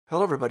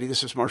Hello, everybody.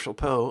 This is Marshall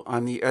Poe.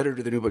 I'm the editor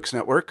of the New Books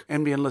Network.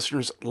 NBN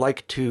listeners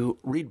like to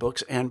read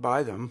books and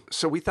buy them.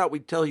 So we thought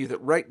we'd tell you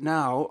that right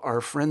now, our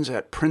friends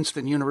at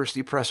Princeton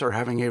University Press are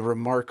having a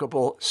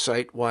remarkable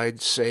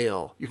site-wide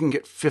sale. You can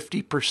get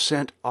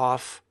 50%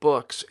 off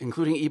books,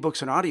 including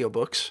ebooks and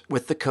audiobooks,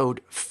 with the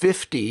code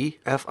 50,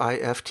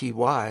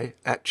 F-I-F-T-Y,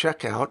 at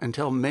checkout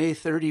until May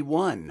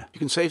 31. You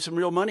can save some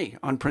real money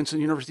on Princeton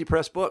University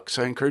Press books.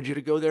 I encourage you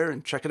to go there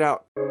and check it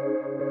out.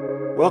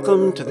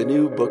 Welcome to the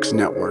New Books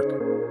Network.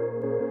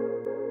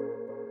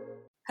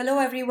 Hello,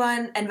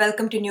 everyone, and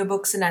welcome to New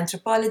Books in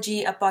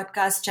Anthropology, a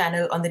podcast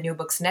channel on the New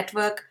Books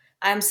Network.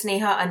 I'm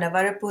Sneha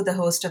Annavarapu, the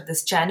host of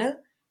this channel.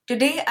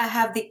 Today, I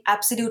have the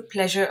absolute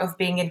pleasure of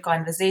being in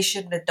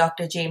conversation with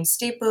Dr. James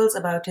Staples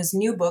about his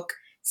new book,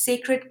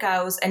 Sacred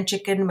Cows and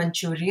Chicken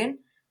Manchurian,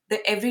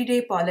 The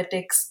Everyday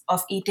Politics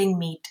of Eating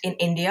Meat in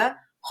India,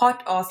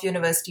 hot off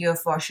University of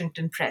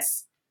Washington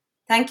Press.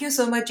 Thank you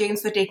so much,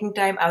 James, for taking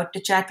time out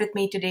to chat with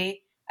me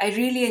today. I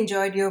really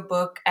enjoyed your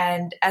book,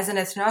 and as an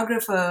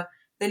ethnographer,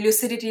 the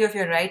lucidity of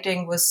your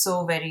writing was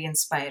so very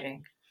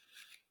inspiring.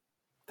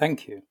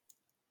 Thank you.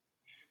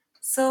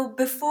 So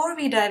before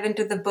we dive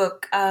into the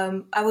book,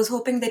 I was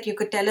hoping that you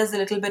could tell us a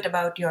little bit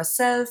about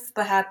yourself,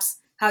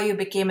 perhaps how you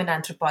became an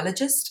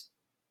anthropologist.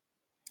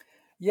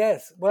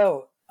 Yes,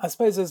 well, I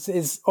suppose as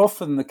is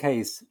often the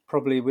case,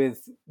 probably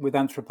with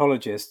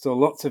anthropologists or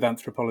lots of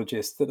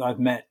anthropologists that I've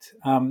met,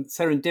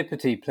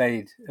 serendipity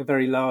played a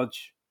very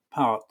large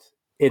part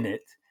in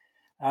it.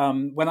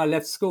 When I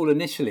left school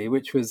initially,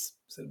 which was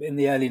sort of in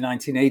the early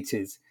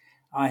 1980s,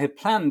 I had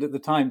planned at the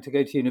time to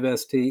go to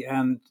university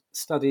and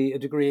study a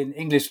degree in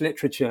English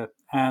literature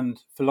and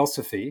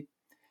philosophy.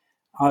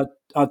 I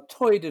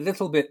toyed a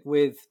little bit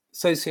with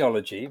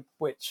sociology,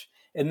 which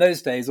in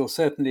those days, or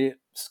certainly at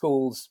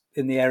schools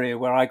in the area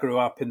where I grew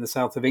up in the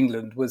south of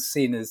England, was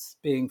seen as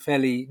being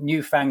fairly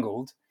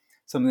newfangled,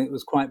 something that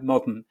was quite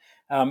modern.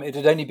 It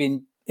had only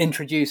been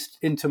introduced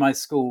into my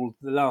school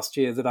the last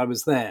year that I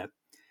was there.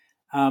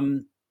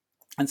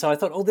 And so I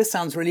thought, oh, this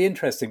sounds really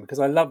interesting because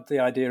I loved the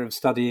idea of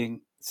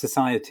studying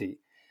society.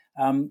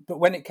 But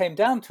when it came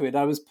down to it,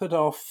 I was put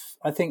off,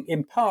 I think,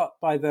 in part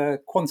by the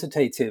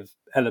quantitative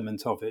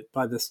element of it,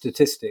 by the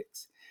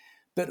statistics,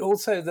 but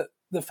also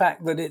the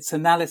fact that its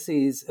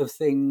analyses of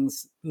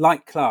things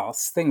like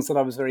class, things that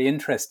I was very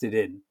interested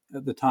in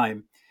at the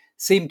time,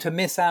 seemed to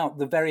miss out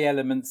the very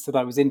elements that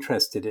I was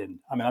interested in.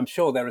 I mean, I'm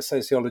sure there are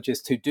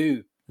sociologists who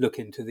do look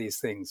into these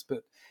things,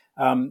 but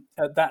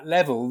at that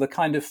level, the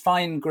kind of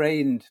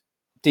fine-grained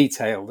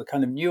detail, the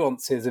kind of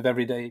nuances of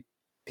everyday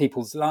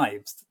people's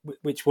lives,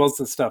 which was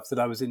the stuff that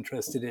I was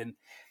interested in,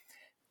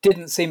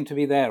 didn't seem to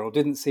be there or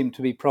didn't seem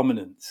to be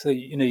prominent. So,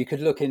 you could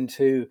look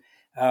into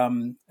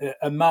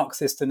a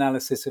Marxist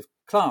analysis of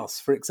class,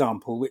 for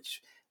example,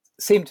 which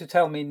seemed to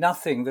tell me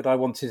nothing that I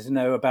wanted to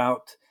know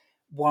about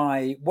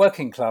why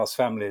working class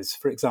families,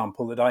 for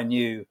example, that I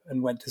knew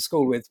and went to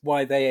school with,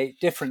 why they ate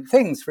different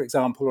things, for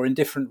example, or in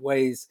different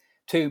ways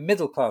to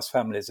middle-class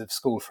families of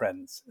school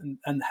friends,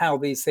 and how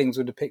these things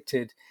were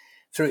depicted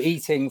through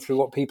eating, through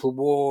what people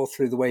wore,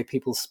 through the way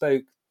people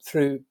spoke,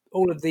 through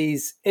all of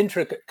these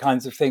intricate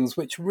kinds of things,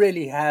 which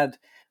really had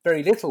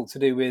very little to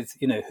do with,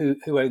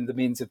 who owned the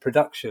means of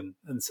production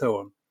and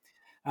so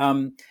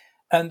on.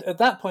 And at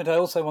that point, I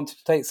also wanted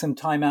to take some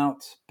time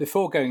out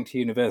before going to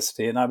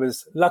university, and I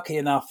was lucky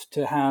enough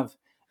to have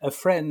a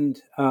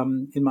friend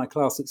in my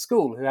class at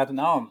school who had an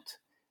aunt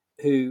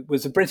who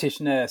was a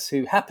British nurse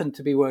who happened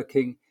to be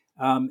working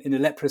in a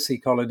leprosy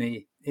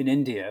colony in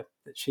India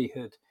that she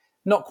had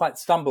not quite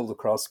stumbled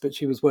across, but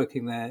she was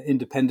working there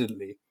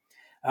independently.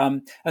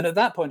 And at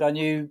that point, I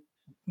knew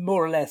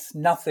more or less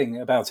nothing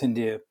about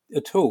India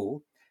at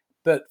all.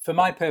 But for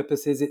my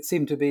purposes, it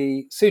seemed to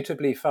be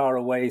suitably far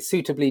away,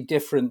 suitably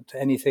different to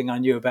anything I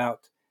knew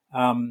about,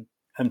 and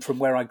from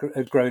where I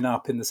had grown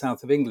up in the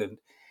south of England.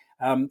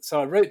 So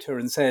I wrote to her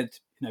and said,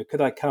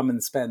 could I come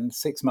and spend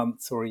 6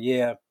 months or a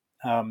year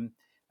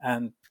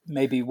and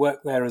maybe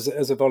work there as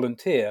a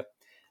volunteer,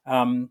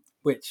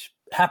 which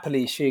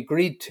happily she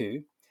agreed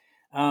to.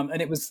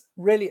 And it was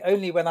really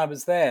only when I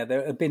was there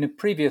had been a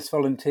previous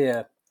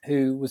volunteer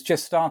who was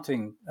just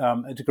starting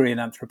a degree in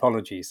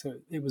anthropology. So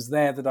it was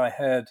there that I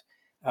heard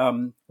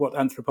what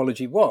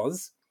anthropology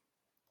was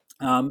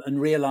and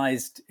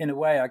realized in a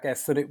way, I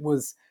guess, that it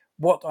was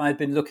what I'd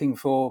been looking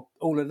for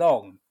all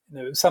along.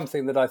 It was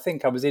something that I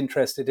think I was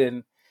interested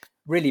in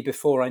really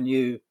before I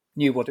knew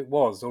what it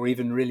was or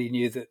even really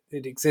knew that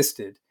it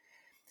existed.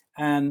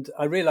 And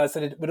I realized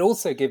that it would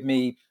also give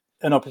me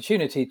an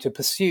opportunity to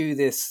pursue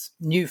this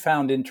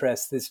newfound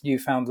interest, this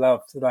newfound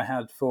love that I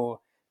had for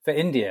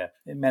India.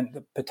 It meant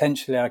that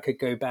potentially I could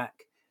go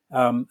back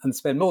and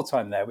spend more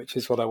time there, which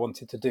is what I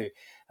wanted to do.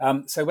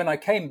 So when I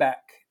came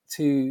back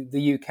to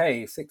the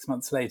UK 6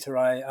 months later,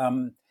 I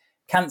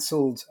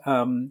cancelled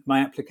my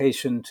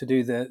application to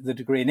do the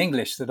degree in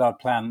English that I'd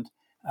planned,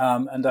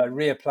 and I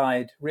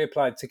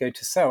reapplied to go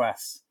to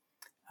SOAS,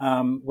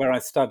 where I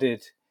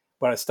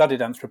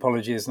studied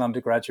anthropology as an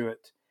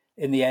undergraduate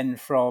in the end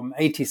from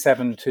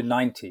 87 to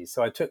 90.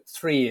 So I took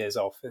 3 years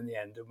off in the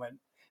end and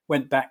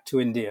went back to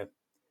India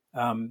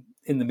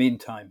in the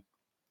meantime.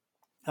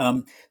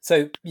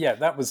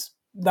 That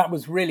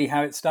was really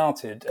how it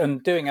started.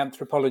 And doing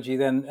anthropology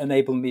then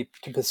enabled me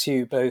to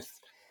pursue both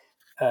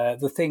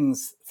the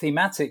things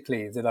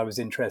thematically that I was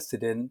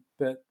interested in,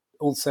 but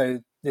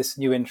also this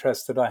new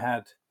interest that I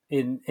had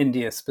in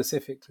India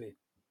specifically.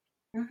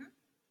 Mm-hmm.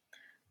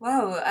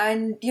 Wow.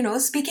 And,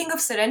 speaking of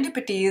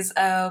serendipities,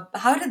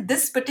 how did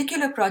this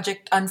particular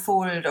project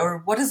unfold,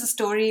 or what is the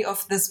story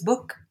of this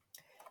book?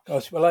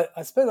 Gosh, well,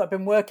 I suppose I've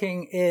been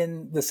working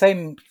in the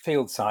same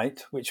field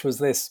site, which was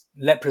this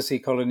leprosy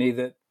colony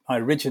that I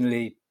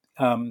originally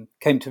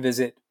came to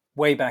visit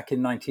way back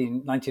in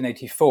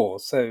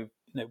 1984, so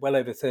well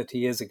over 30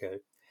 years ago.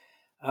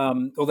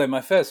 Although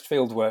my first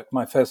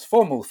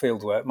formal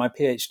fieldwork, my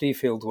PhD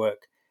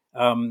fieldwork,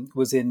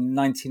 was in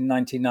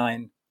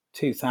 1999,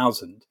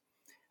 2000.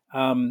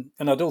 And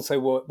I'd also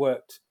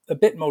worked a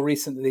bit more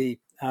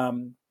recently,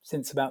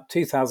 since about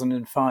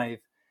 2005,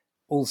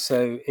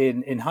 also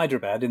in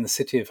Hyderabad, in the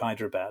city of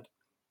Hyderabad.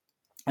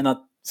 And I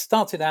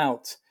started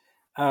out,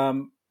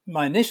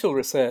 my initial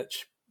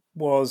research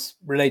was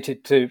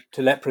related to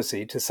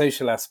leprosy, to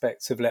social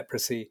aspects of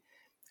leprosy,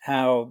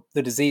 how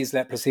the disease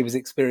leprosy was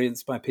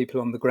experienced by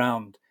people on the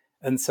ground,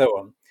 and so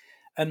on.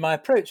 And my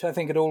approach, I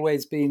think, had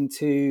always been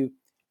to,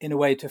 in a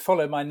way, to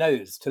follow my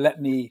nose, to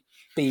let me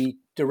be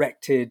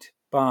directed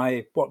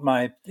by what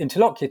my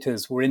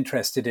interlocutors were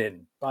interested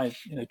in, by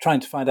trying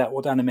to find out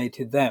what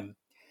animated them.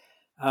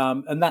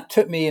 And that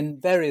took me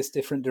in various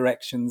different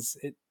directions.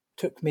 It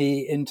took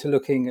me into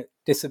looking at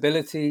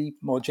disability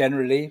more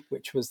generally,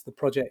 which was the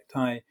project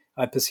I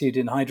pursued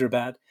in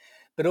Hyderabad,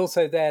 but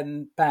also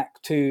then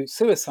back to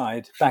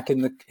suicide back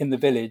in the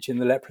village, in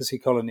the leprosy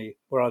colony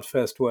where I'd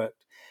first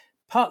worked,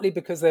 partly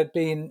because there'd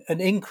been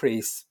an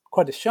increase,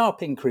 quite a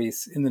sharp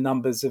increase, in the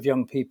numbers of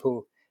young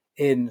people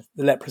in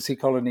the leprosy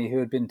colony who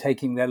had been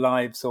taking their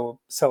lives or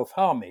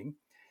self-harming,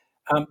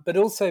 but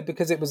also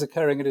because it was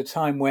occurring at a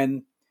time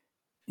when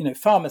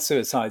farmer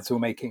suicides were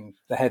making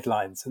the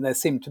headlines, and there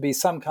seemed to be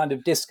some kind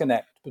of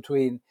disconnect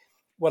between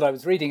what I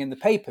was reading in the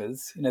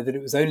papers, that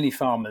it was only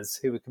farmers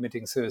who were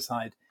committing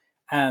suicide,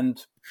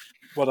 and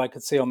what I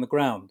could see on the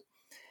ground.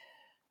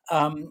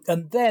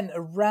 And then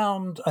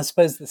around, I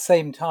suppose, the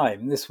same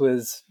time, this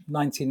was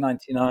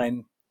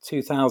 1999,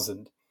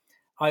 2000,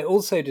 I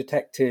also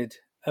detected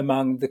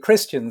among the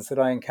Christians that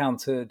I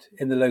encountered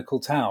in the local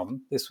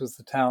town, this was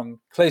the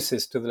town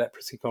closest to the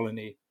leprosy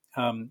colony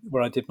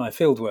where I did my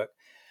fieldwork,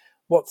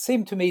 what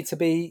seemed to me to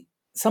be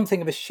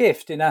something of a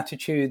shift in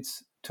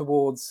attitudes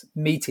towards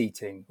meat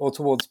eating, or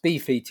towards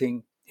beef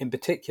eating in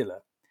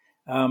particular.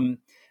 And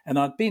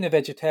I'd been a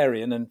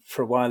vegetarian and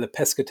for a while a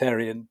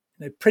pescatarian,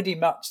 pretty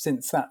much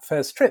since that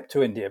first trip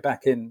to India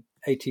back in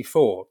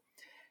 1984.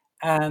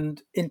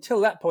 And until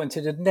that point,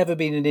 it had never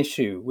been an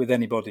issue with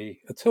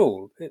anybody at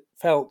all. It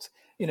felt,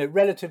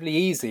 relatively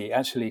easy,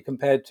 actually,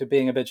 compared to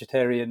being a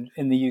vegetarian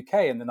in the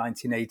UK in the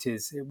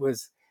 1980s. It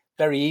was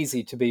very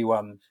easy to be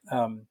one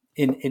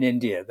in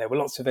India. There were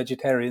lots of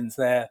vegetarians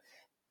there.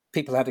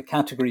 People had a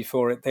category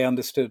for it. They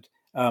understood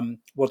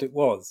what it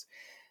was.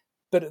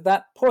 But at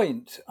that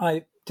point,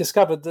 I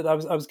discovered that I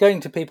was going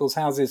to people's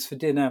houses for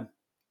dinner,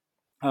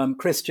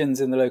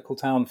 Christians in the local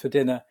town for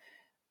dinner,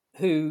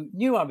 who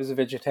knew I was a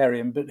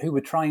vegetarian, but who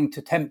were trying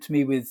to tempt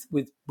me with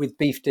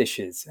beef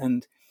dishes,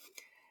 and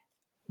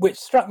which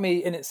struck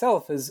me in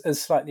itself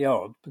as slightly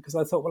odd, because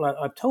I thought, well,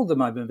 I've told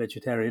them I'm a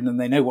vegetarian and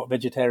they know what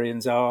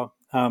vegetarians are,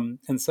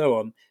 and so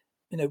on.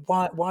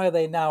 Why are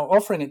they now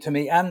offering it to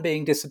me and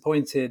being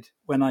disappointed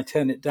when I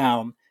turn it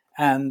down,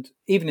 and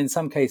even in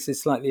some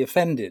cases slightly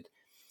offended?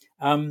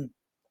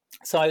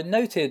 So I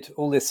noted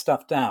all this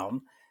stuff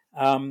down,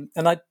 and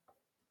I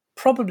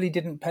probably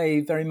didn't pay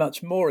very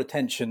much more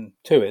attention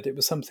to it. It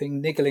was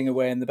something niggling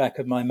away in the back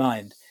of my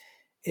mind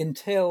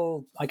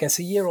until, I guess,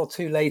 a year or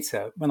two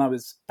later, when I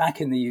was back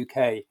in the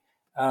UK,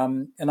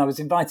 and I was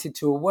invited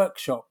to a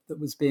workshop that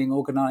was being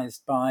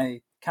organised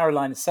by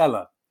Caroline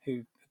Sella,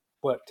 who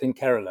worked in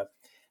Kerala,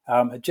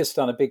 had just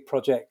done a big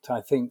project,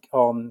 I think,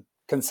 on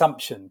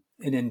consumption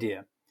in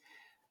India.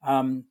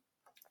 And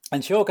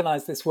she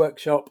organised this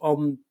workshop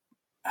on,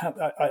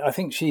 I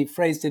think she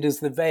phrased it as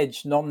the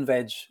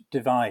veg-non-veg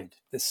divide,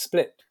 the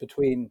split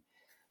between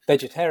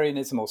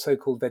vegetarianism, or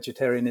so-called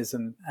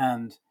vegetarianism,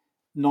 and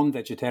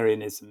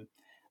non-vegetarianism.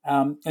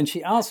 And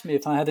she asked me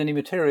if I had any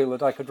material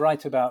that I could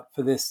write about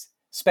for this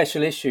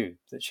special issue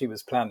that she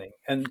was planning.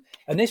 And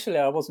initially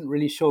I wasn't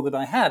really sure that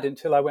I had,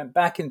 until I went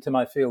back into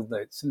my field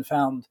notes and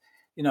found,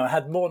 I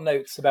had more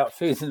notes about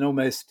food than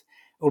almost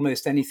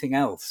anything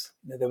else.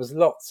 There was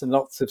lots and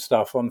lots of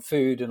stuff on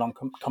food and on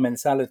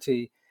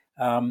commensality,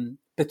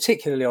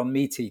 particularly on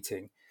meat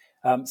eating.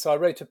 So I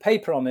wrote a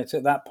paper on it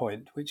at that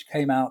point, which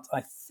came out,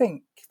 I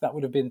think that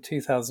would have been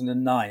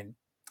 2009.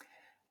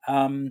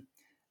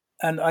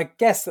 And I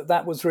guess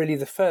that was really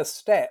the first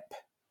step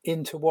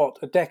into what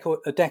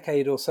a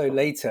decade or so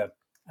later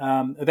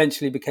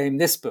eventually became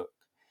this book,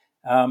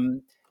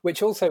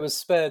 which also was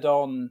spurred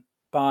on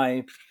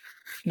by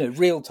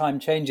real-time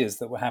changes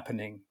that were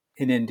happening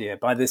in India,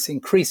 by this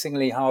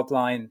increasingly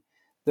hardline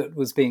that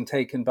was being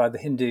taken by the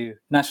Hindu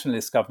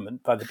nationalist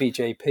government, by the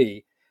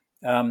BJP,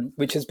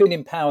 which has been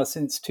in power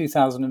since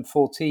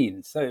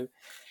 2014. So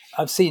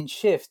I've seen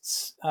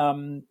shifts,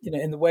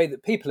 in the way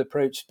that people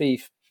approach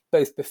beef,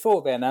 both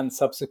before then and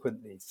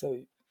subsequently.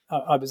 So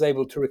I was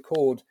able to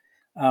record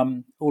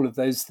all of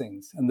those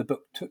things, and the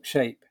book took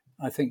shape,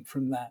 I think,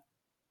 from that.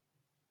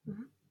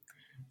 Mhm.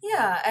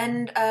 Yeah,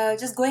 and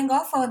just going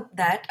off on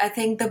that, I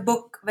think the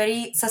book,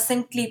 very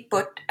succinctly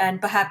put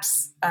and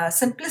perhaps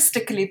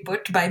simplistically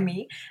put by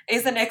me,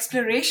 is an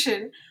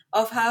exploration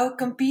of how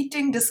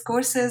competing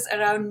discourses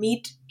around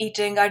meat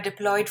eating are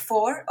deployed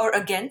for or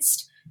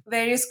against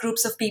various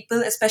groups of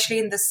people, especially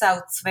in the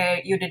South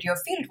where you did your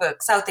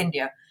fieldwork, South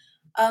India.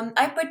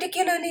 I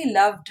particularly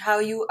loved how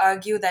you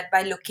argue that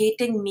by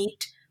locating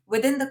meat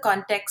within the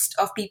context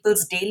of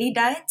people's daily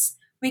diets,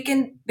 we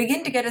can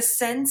begin to get a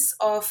sense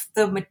of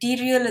the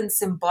material and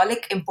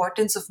symbolic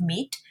importance of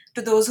meat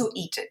to those who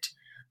eat it.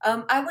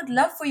 I would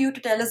love for you to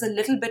tell us a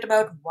little bit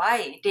about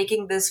why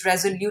taking this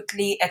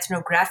resolutely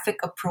ethnographic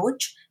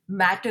approach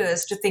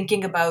matters to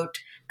thinking about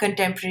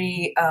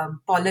contemporary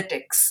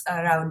politics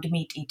around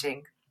meat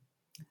eating.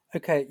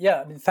 Okay,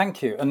 yeah, I mean,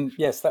 thank you. And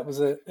yes,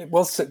 it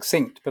was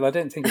succinct, but I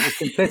don't think it was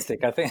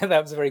simplistic. I think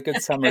that was a very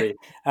good summary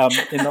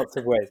in lots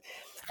of ways.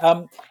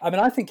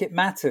 I think it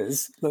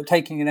matters. Look,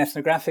 taking an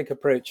ethnographic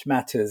approach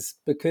matters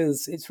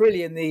because it's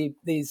really in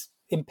these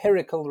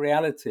empirical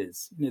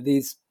realities,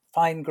 these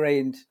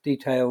fine-grained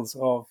details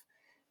of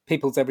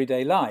people's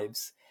everyday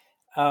lives.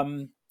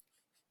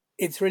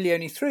 It's really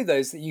only through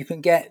those that you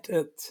can get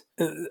at.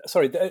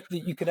 That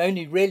you can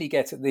only really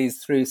get at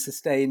these through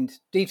sustained,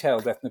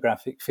 detailed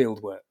ethnographic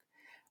fieldwork.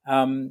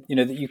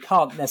 That you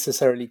can't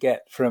necessarily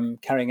get from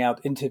carrying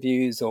out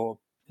interviews or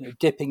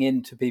dipping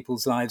into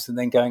people's lives and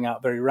then going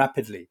out very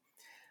rapidly.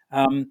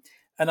 And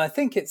I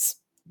think it's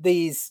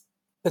these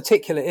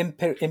particular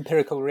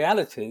empirical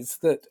realities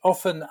that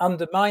often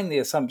undermine the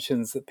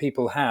assumptions that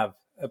people have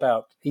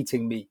about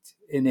eating meat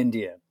in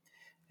India.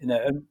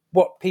 And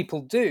what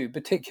people do,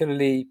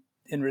 particularly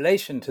in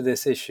relation to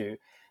this issue,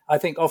 I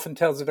think often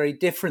tells a very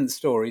different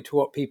story to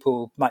what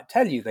people might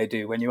tell you they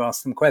do when you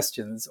ask them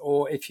questions,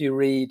 or if you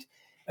read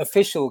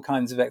official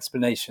kinds of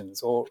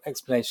explanations or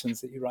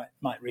explanations that you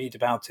might read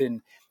about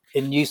in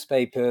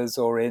newspapers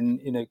or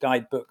in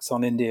guidebooks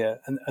on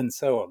India and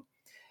so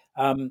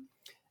on.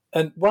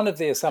 And one of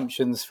the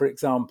assumptions, for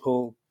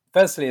example,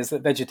 firstly, is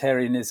that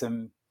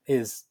vegetarianism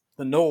is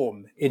the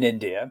norm in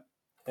India.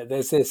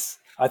 There's this,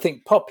 I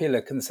think,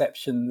 popular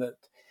conception that,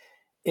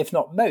 if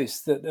not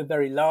most, that a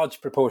very large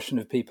proportion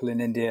of people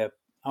in India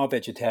are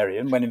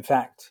vegetarian, when in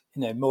fact,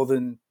 more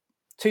than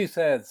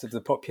 2/3 of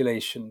the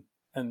population,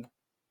 and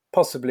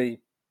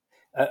possibly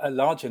a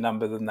larger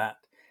number than that,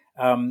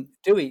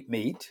 do eat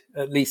meat,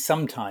 at least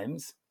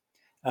sometimes.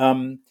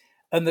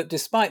 And that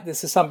despite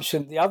this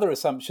assumption, the other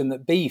assumption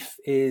that beef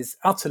is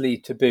utterly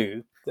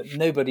taboo, that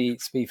nobody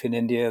eats beef in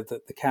India,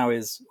 that the cow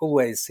is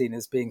always seen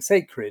as being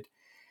sacred,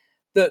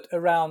 that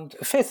around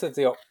a fifth of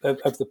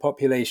the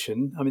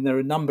population, I mean, there are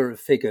a number of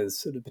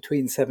figures, sort of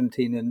between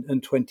 17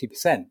 and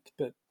 20%,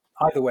 but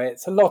either way,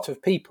 it's a lot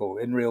of people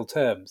in real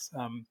terms,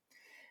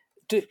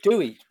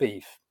 do eat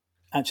beef,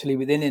 actually,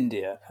 within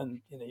India.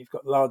 And, you've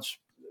got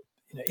large,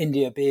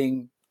 India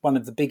being one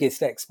of the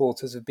biggest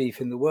exporters of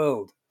beef in the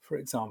world, for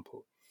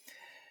example.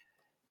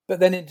 But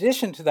then in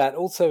addition to that,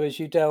 also, as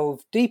you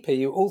delve deeper,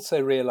 you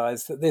also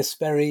realize that this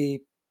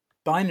very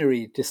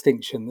binary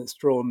distinction that's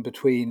drawn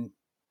between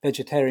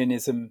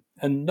vegetarianism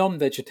and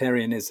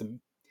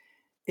non-vegetarianism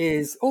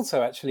is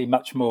also actually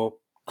much more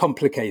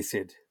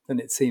complicated than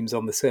it seems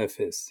on the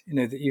surface.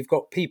 That you've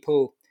got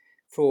people,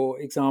 for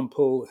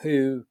example,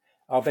 who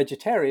are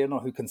vegetarian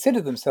or who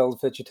consider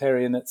themselves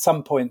vegetarian at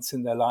some points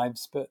in their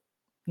lives, but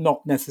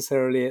not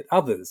necessarily at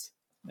others.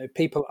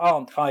 People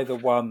aren't either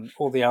one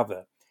or the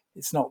other.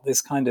 It's not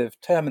this kind of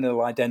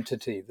terminal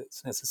identity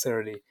that's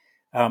necessarily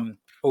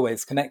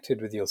always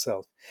connected with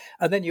yourself.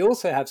 And then you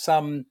also have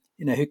some,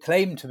 who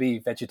claim to be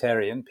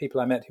vegetarian,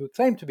 people I met who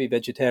claim to be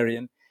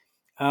vegetarian,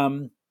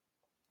 and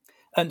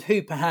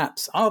who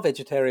perhaps are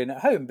vegetarian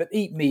at home, but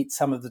eat meat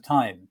some of the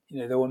time.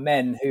 There were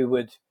men who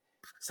would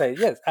say,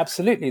 yes,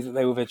 absolutely, that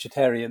they were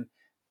vegetarian,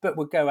 but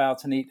would go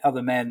out and meet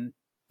other men,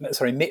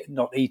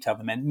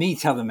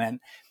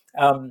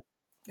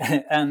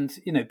 and,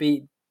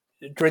 be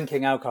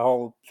drinking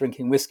alcohol,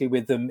 drinking whiskey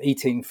with them,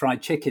 eating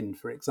fried chicken,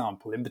 for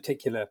example, in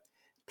particular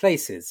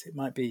places. It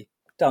might be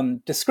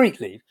done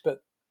discreetly,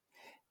 but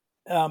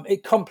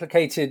it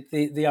complicated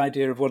the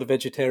idea of what a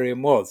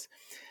vegetarian was.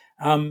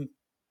 And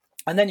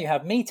then you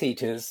have meat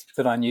eaters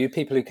that I knew,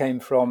 people who came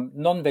from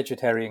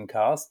non-vegetarian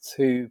castes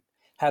who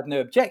had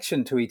no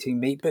objection to eating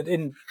meat, but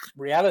in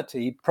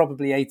reality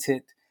probably ate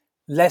it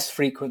less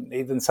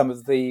frequently than some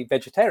of the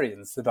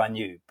vegetarians that I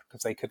knew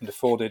because they couldn't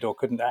afford it or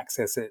couldn't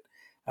access it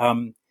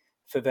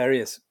for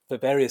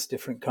various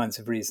different kinds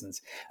of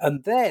reasons.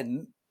 And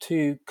then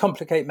to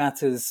complicate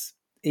matters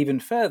even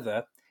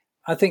further,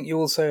 I think you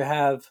also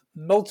have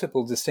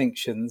multiple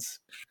distinctions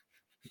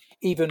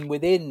even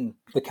within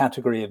the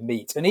category of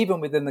meat and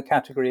even within the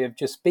category of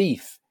just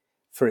beef,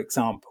 for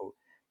example.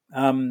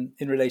 in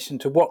relation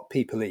to what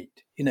people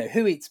eat.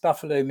 Who eats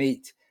buffalo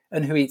meat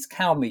and who eats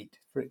cow meat,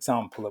 for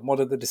example, and what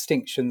are the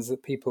distinctions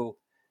that people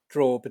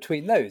draw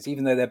between those,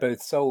 even though they're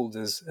both sold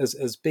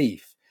as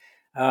beef.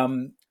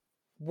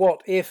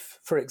 What if,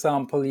 for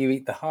example, you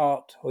eat the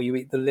heart or you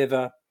eat the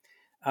liver,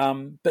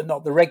 but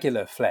not the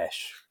regular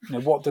flesh?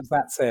 What does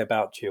that say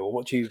about you, or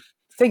what do you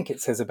think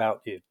it says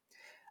about you?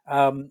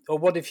 Or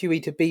what if you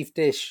eat a beef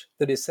dish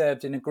that is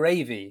served in a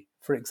gravy,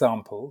 for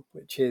example,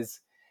 which is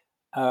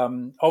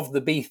of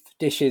the beef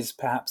dishes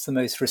perhaps the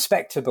most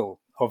respectable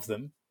of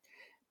them,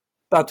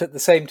 but at the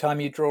same time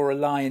you draw a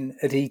line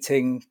at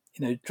eating,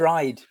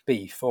 dried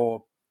beef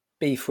or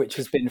beef which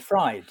has been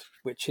fried,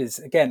 which is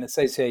again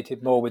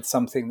associated more with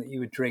something that you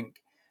would drink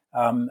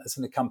as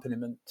an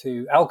accompaniment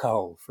to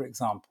alcohol, for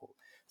example.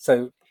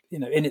 So,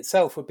 in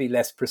itself would be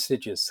less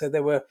prestigious. So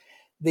there were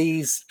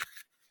these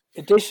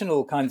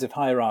additional kinds of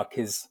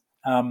hierarchies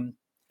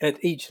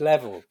at each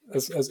level,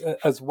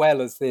 as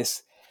well as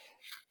this,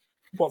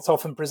 what's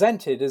often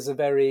presented as a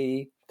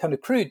very kind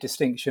of crude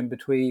distinction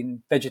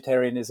between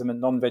vegetarianism and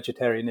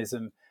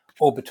non-vegetarianism,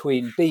 or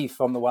between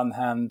beef on the one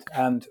hand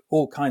and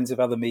all kinds of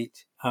other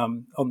meat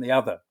on the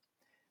other.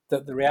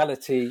 That the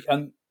reality,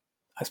 and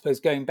I suppose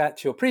going back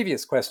to your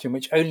previous question,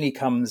 which only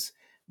comes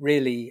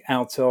really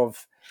out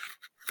of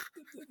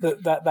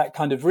that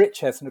kind of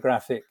rich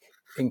ethnographic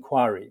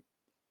inquiry,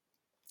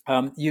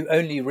 you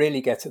only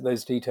really get at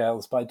those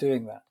details by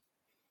doing that.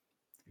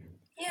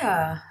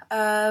 Yeah.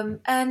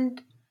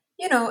 And,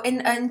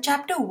 in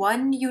chapter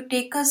 1, you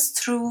take us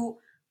through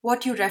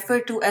what you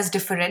refer to as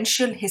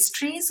differential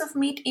histories of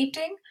meat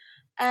eating.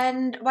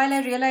 And while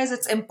I realize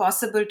it's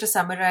impossible to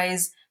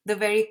summarize the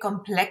very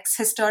complex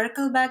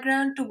historical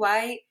background to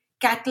why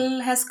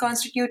cattle has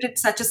constituted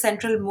such a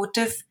central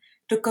motive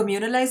to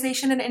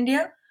communalization in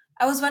India,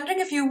 I was wondering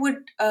if you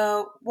would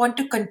want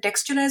to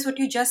contextualize what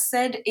you just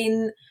said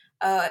in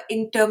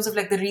terms of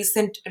like the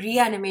recent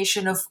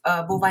reanimation of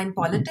bovine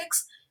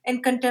politics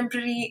in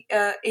contemporary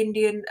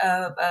Indian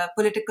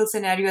political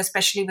scenario,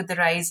 especially with the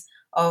rise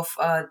of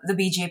the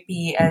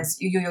BJP, as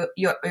you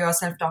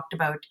yourself talked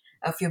about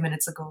a few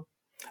minutes ago.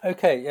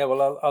 Okay, yeah,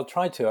 well, I'll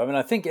try to. I mean,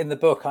 I think in the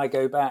book I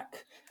go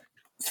back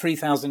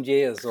 3,000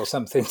 years or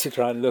something to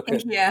try and look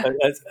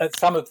at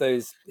some of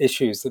those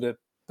issues that are,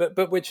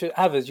 but which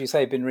have, as you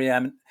say,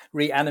 been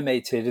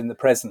reanimated in the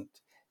present.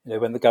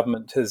 When the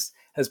government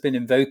has been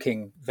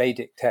invoking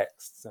Vedic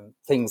texts and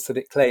things that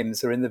it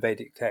claims are in the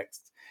Vedic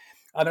texts.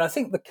 I mean, I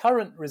think the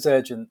current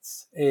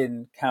resurgence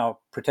in cow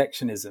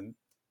protectionism,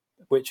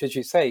 which, as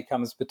you say,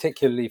 comes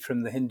particularly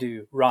from the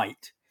Hindu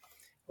right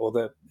or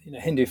the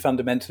Hindu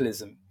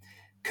fundamentalism,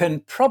 can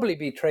probably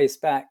be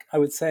traced back, I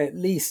would say, at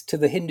least to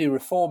the Hindu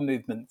reform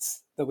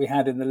movements that we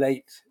had in the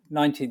late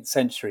 19th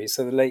century,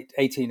 so the late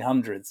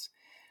 1800s,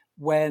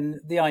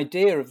 when the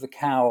idea of the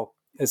cow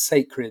as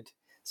sacred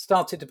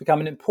started to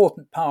become an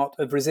important part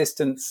of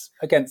resistance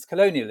against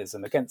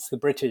colonialism, against the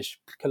British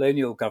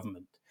colonial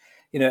government.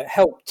 It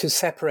helped to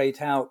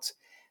separate out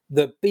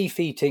the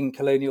beef-eating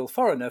colonial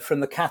foreigner from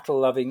the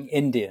cattle-loving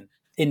Indian.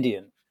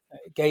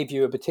 It gave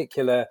you a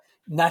particular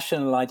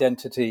national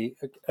identity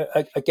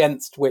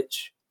against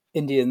which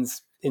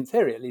Indians, in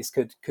theory at least,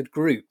 could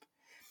group.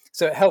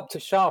 So it helped to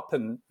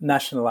sharpen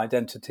national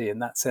identity in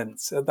that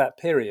sense at that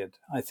period,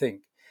 I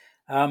think.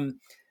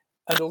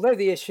 And although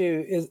the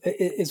issue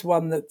is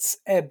one that's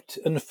ebbed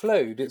and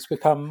flowed, it's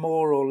become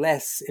more or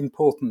less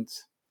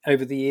important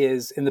over the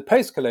years in the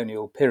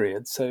post-colonial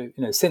period. So,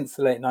 since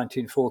the late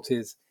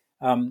 1940s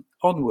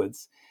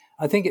onwards,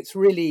 I think it's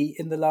really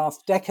in the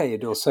last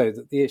decade or so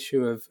that the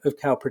issue of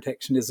cow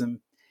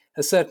protectionism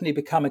has certainly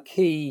become a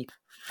key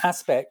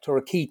aspect or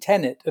a key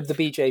tenet of the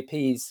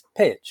BJP's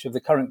pitch, of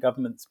the current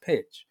government's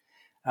pitch.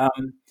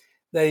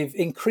 They've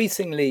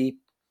increasingly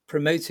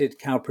promoted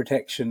cow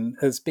protection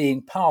as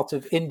being part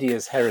of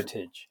India's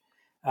heritage.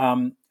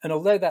 And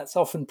although that's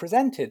often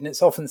presented, and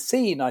it's often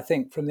seen, I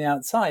think, from the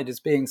outside as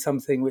being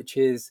something which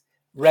is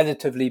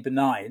relatively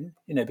benign,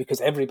 because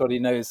everybody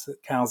knows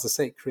that cows are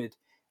sacred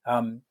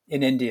in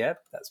India.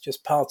 That's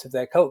just part of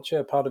their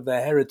culture, part of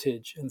their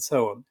heritage, and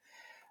so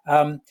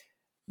on.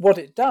 What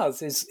it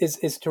does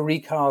is to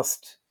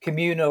recast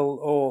communal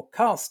or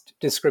caste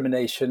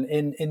discrimination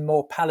in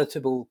more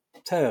palatable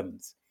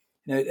terms.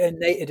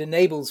 It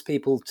enables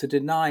people to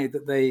deny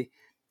that they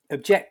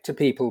object to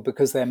people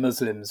because they're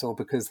Muslims or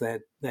because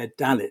they're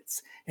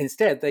Dalits.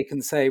 Instead, they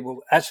can say,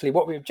 well, actually,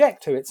 what we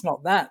object to, it's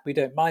not that. We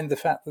don't mind the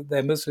fact that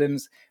they're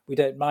Muslims. We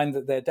don't mind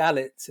that they're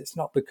Dalits. It's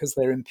not because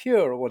they're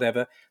impure or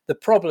whatever. The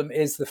problem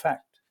is the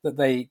fact that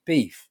they eat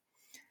beef.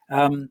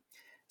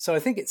 So I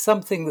think it's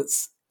something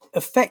that's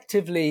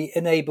effectively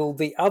enabled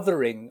the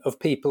othering of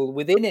people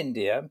within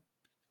India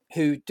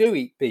who do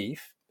eat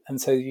beef. And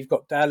so you've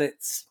got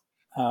Dalits,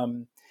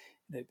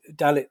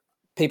 Dalit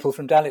people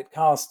from Dalit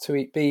castes who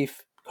eat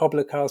beef,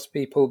 cobbler caste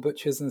people,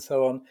 butchers and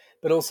so on,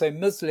 but also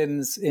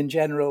Muslims in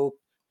general,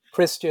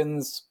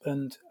 Christians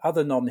and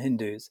other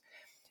non-Hindus.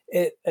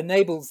 It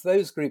enables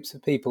those groups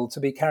of people to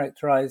be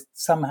characterized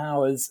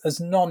somehow as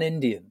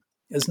non-Indian,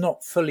 as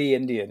not fully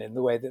Indian in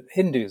the way that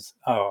Hindus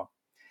are.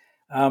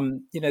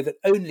 that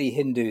only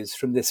Hindus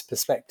from this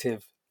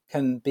perspective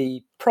can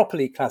be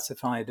properly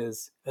classified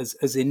as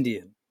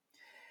Indian.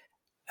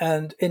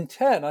 And in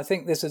turn, I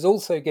think this has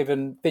also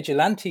given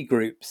vigilante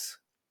groups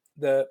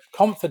the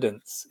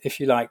confidence, if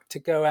you like, to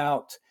go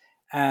out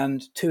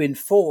and to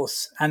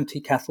enforce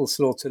anti-cattle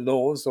slaughter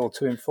laws or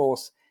to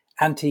enforce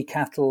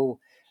anti-cattle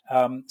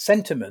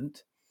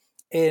sentiment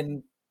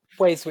in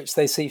ways which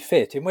they see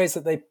fit, in ways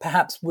that they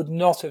perhaps would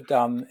not have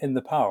done in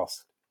the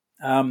past.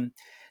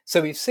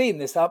 So we've seen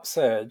this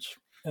upsurge,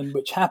 and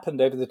which happened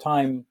over the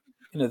time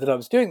that I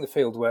was doing the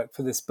field work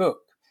for this book,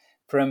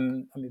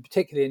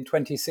 particularly in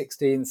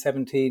 2016,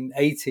 17,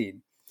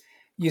 18.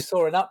 You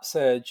saw an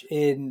upsurge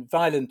in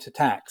violent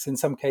attacks, in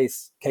some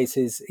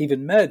cases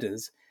even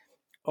murders,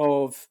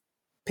 of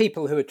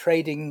people who are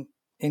trading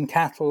in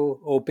cattle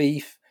or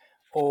beef,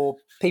 or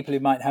people who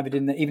might have it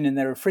even in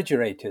their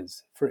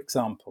refrigerators, for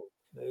example.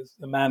 There's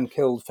a man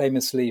killed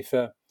famously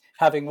for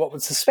having what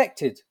was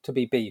suspected to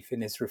be beef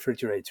in his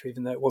refrigerator,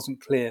 even though it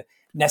wasn't clear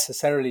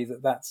necessarily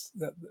that's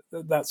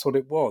what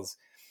it was.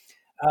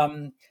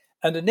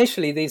 And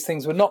initially, these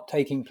things were not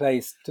taking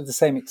place to the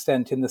same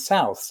extent in the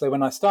South. So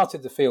when I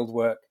started the field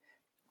work,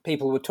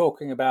 people were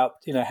talking about,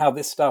 how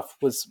this stuff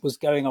was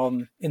going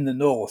on in the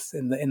North,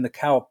 in the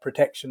cow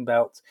protection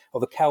belt, or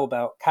the cow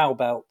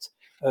belt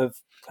of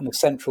kind of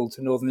central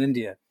to northern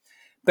India.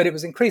 But it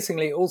was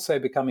increasingly also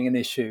becoming an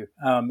issue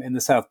in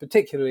the South,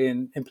 particularly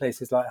in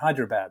places like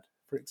Hyderabad,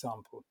 for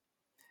example.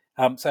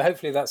 So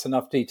hopefully that's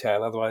enough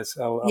detail. Otherwise,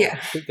 I'll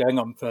keep going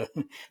on for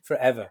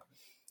forever.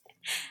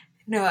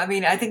 No, I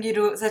mean, I think you've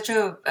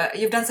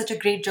done such a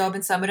great job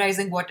in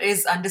summarizing what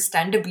is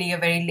understandably a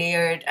very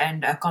layered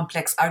and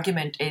complex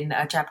argument in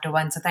chapter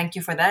 1. So thank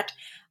you for that.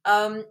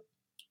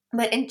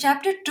 But in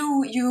chapter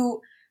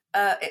 2,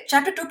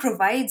 chapter 2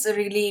 provides a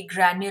really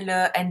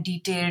granular and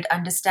detailed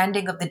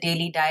understanding of the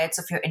daily diets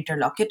of your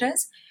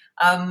interlocutors.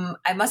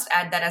 I must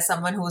add that as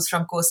someone who's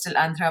from coastal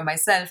Andhra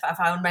myself, I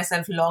found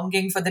myself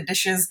longing for the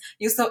dishes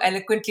you so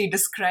eloquently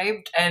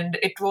described, and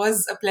it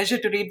was a pleasure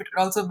to read, but it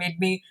also made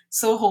me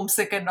so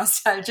homesick and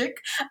nostalgic.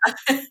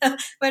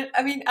 But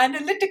I mean,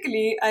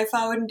 analytically, I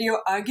found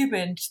your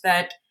argument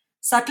that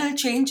subtle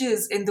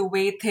changes in the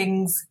way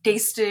things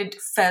tasted,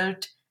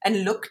 felt,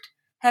 and looked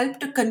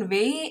helped to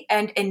convey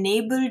and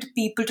enabled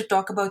people to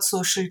talk about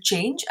social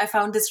change. I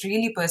found this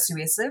really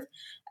persuasive,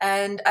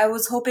 and I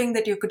was hoping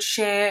that you could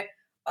share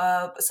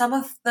some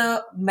of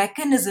the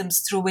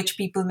mechanisms through which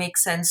people make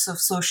sense of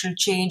social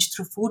change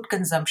through food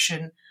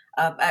consumption.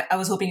 I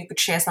was hoping you could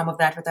share some of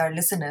that with our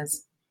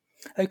listeners.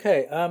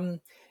 Okay.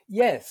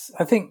 Yes,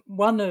 I think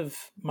one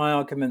of my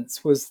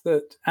arguments was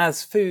that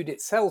as food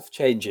itself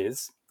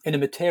changes in a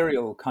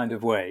material kind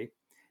of way,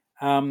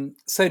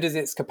 so does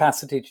its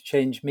capacity to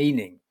change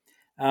meaning.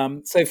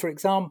 So, for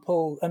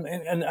example,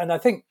 and I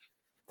think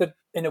that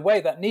in a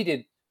way that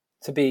needed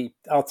to be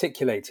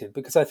articulated,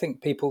 because I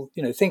think people,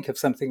 think of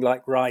something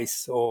like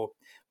rice or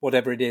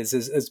whatever it is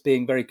as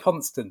being very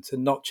constant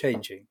and not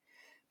changing.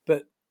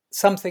 But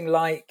something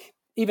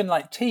even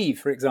like tea,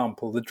 for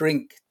example, the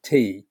drink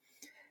tea,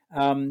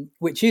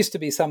 which used to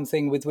be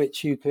something with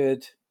which you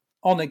could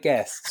honor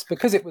guests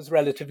because it was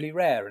relatively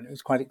rare and it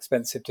was quite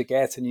expensive to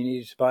get and you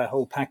needed to buy a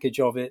whole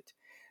package of it.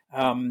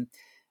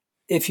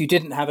 If you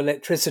didn't have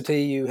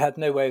electricity, you had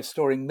no way of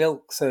storing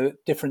milk. So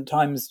at different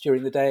times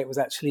during the day, it was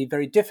actually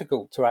very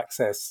difficult to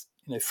access,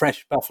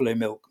 fresh buffalo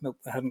milk that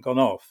hadn't gone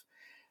off.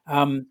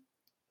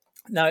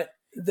 Now,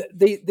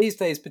 these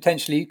days,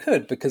 potentially you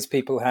could, because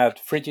people had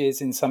fridges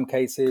in some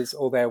cases,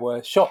 or there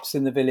were shops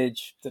in the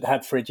village that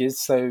had fridges.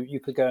 So you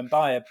could go and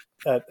buy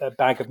a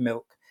bag of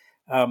milk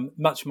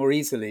much more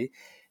easily.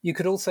 You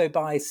could also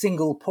buy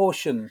single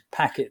portion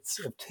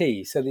packets of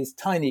tea. So these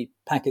tiny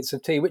packets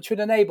of tea, which would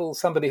enable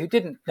somebody who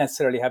didn't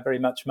necessarily have very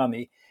much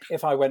money,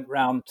 if I went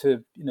round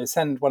to,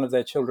 send one of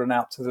their children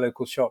out to the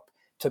local shop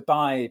to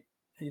buy,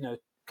 a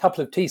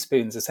couple of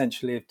teaspoons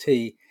essentially of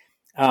tea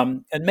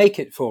and make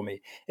it for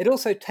me. It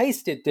also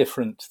tasted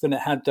different than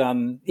it had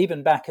done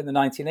even back in the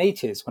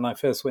 1980s when I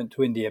first went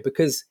to India,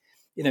 because,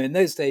 in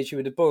those days you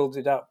would have boiled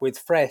it up with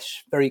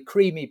fresh, very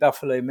creamy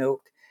buffalo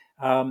milk.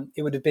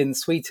 It would have been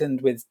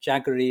sweetened with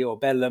jaggery or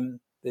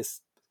bellam,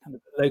 this kind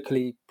of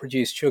locally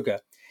produced sugar.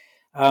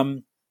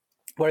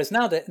 Whereas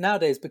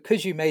nowadays,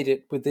 because you made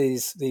it with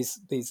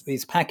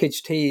these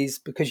packaged teas,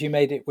 because you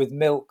made it with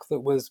milk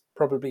that was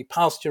probably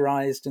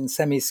pasteurized and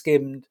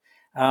semi-skimmed,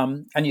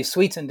 and you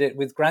sweetened it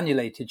with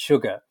granulated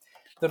sugar,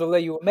 that although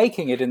you were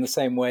making it in the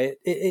same way,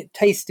 it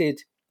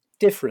tasted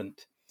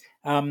different.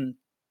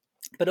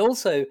 But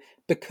also,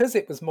 because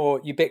it was more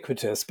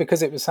ubiquitous,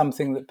 because it was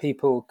something that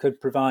people could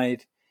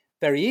provide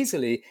very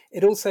easily,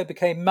 it also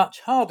became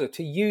much harder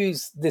to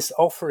use this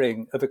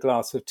offering of a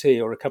glass of tea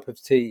or a cup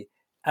of tea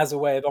as a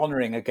way of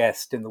honouring a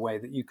guest in the way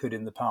that you could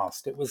in the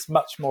past. It was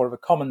much more of a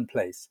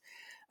commonplace.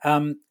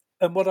 And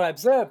what I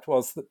observed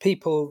was that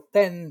people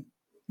then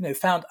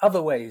found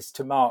other ways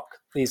to mark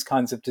these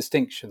kinds of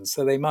distinctions.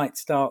 So they might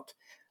start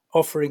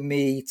offering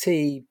me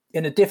tea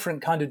in a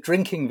different kind of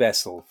drinking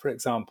vessel, for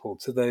example,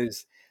 to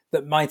those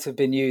that might have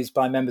been used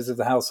by members of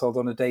the household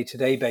on a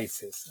day-to-day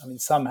basis. I mean,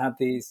 some had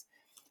these,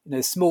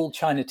 small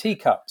china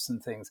teacups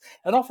and things.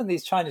 And often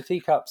these china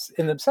teacups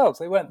in themselves,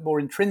 they weren't more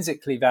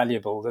intrinsically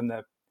valuable than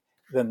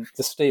the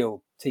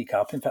steel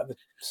teacup. In fact, the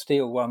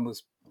steel one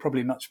was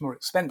probably much more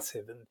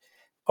expensive and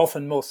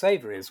often more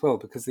savory as well,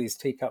 because these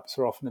teacups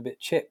are often a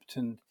bit chipped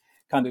and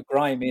kind of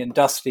grimy and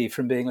dusty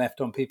from being left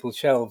on people's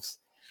shelves,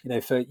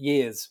 for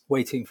years,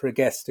 waiting for a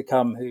guest to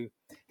come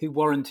who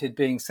warranted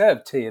being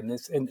served tea in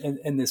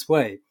this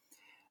way.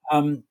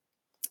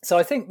 So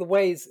I think the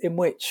ways in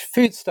which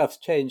foodstuffs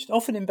changed,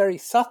 often in very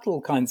subtle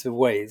kinds of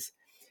ways,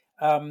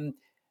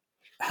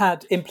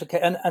 had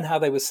and how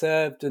they were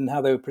served and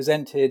how they were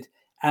presented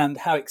and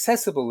how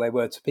accessible they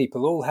were to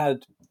people, all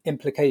had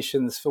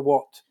implications for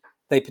what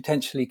they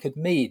potentially could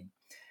mean.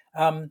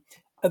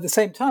 At the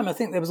same time, I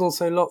think there was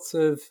also lots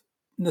of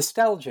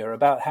nostalgia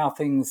about how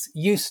things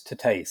used to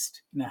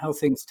taste, how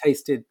things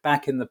tasted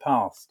back in the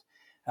past.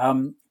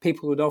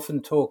 People would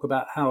often talk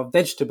about how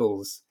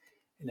vegetables,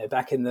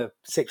 back in the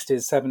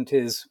 60s,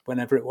 70s,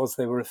 whenever it was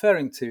they were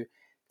referring to,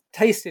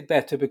 tasted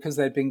better because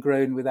they'd been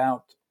grown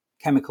without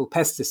chemical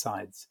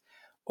pesticides,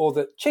 or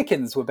that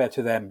chickens were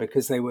better then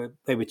because they were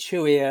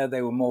chewier,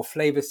 they were more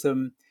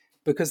flavoursome,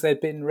 because they'd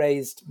been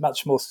raised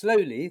much more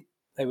slowly.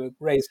 They were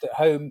raised at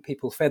home,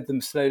 people fed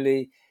them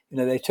slowly.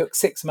 They took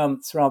 6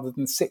 months rather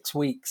than 6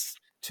 weeks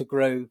to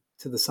grow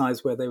to the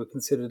size where they were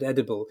considered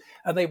edible,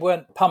 and they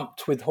weren't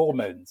pumped with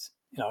hormones.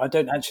 I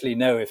don't actually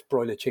know if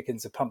broiler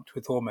chickens are pumped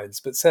with hormones,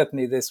 but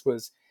certainly this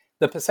was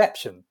the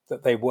perception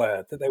that they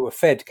were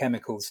fed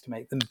chemicals to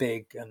make them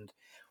big and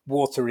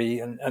watery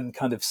and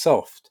kind of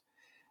soft.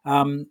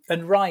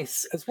 And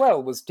rice as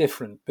well was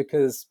different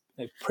because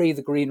pre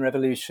the Green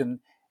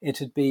Revolution, it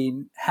had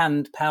been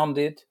hand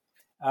pounded.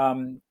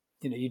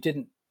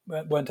 You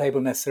weren't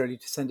able necessarily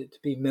to send it to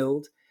be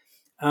milled.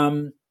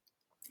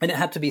 And it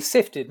had to be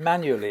sifted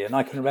manually. And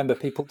I can remember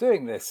people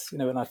doing this,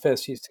 when I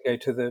first used to go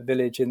to the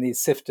village in these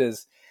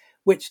sifters,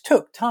 which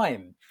took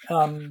time.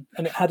 And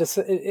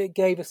it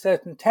gave a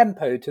certain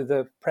tempo to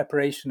the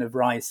preparation of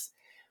rice,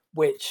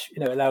 which,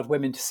 allowed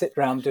women to sit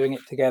around doing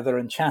it together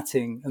and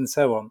chatting and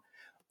so on,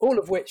 all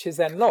of which is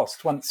then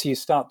lost once you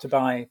start to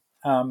buy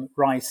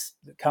rice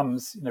that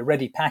comes,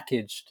 ready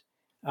packaged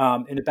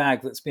in a bag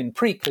that's been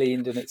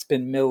pre-cleaned and it's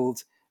been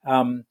milled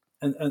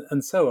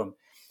and so on.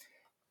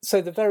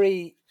 So the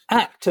very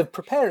act of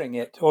preparing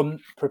it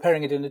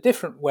in a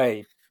different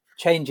way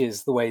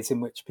changes the ways in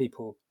which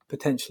people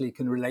potentially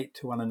can relate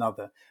to one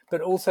another,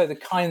 but also the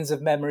kinds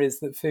of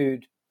memories that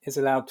food is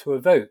allowed to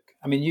evoke.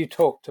 I mean, you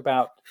talked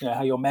about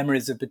how your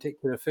memories of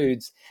particular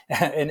foods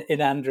in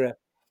Andhra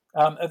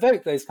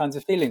evoke those kinds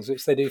of feelings,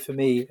 which they do for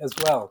me as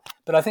well.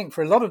 But I think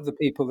for a lot of the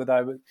people that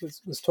I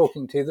was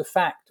talking to, the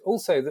fact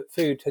also that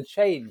food had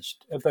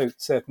changed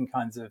evoked certain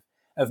kinds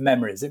of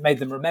memories. It made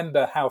them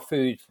remember how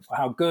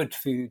good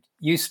food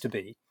used to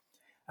be,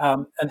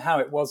 and how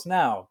it was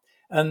now.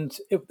 And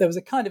there was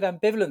a kind of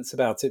ambivalence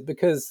about it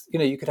because,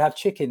 you could have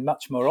chicken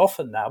much more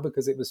often now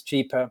because it was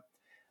cheaper,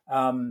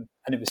 and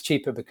it was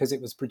cheaper because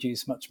it was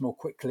produced much more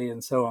quickly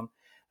and so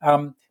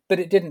on. But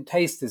it didn't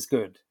taste as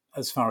good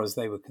as far as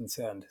they were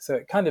concerned. So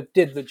it kind of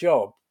did the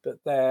job,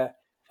 but their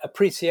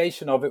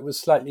appreciation of it was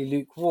slightly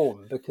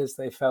lukewarm because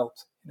they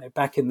felt,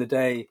 back in the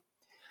day,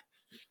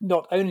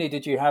 not only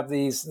did you have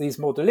these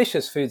more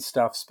delicious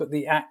foodstuffs, but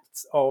the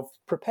acts of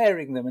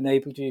preparing them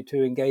enabled you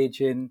to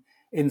engage in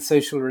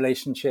social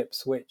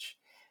relationships, which,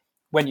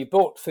 when you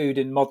bought food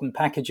in modern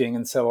packaging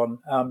and so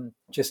on,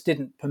 just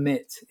didn't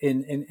permit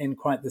in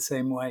quite the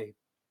same way.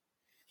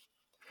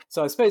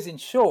 So I suppose, in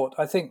short,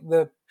 I think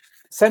the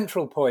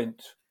central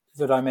point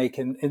that I make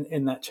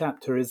in that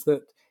chapter is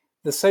that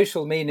the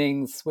social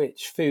meanings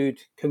which food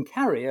can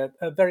carry are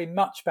very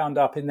much bound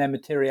up in their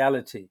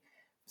materiality.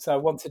 So I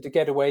wanted to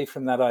get away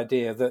from that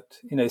idea that,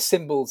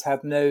 symbols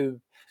had no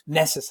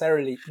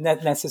necessary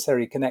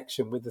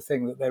connection with the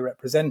thing that they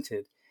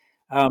represented.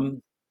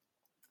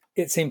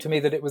 It seemed to me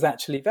that it was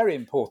actually very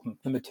important,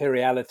 the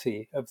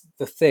materiality of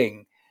the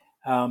thing,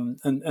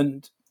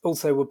 and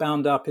also were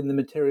bound up in the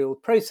material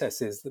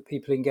processes that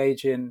people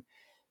engage in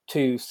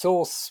to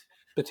source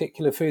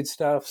particular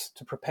foodstuffs,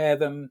 to prepare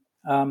them,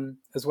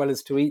 as well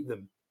as to eat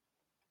them.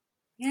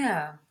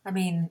 Yeah, I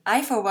mean,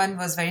 I for one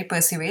was very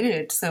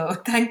persuaded, so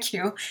thank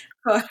you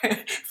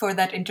for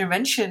that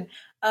intervention.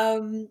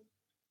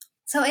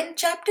 So in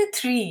chapter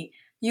 3,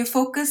 you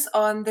focus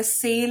on the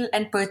sale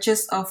and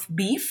purchase of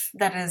beef,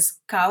 that is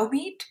cow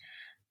meat,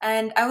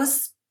 and I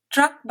was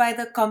struck by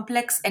the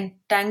complex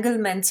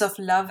entanglements of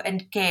love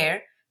and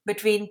care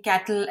between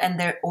cattle and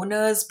their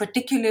owners,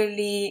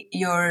 particularly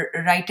your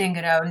writing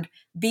around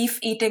beef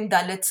eating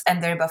Dalits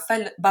and their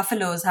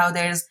buffaloes, how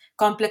there's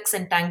complex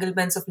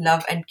entanglements of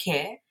love and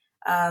care,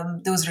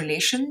 those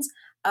relations.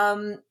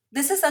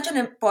 This is such an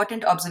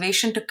important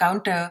observation to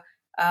counter,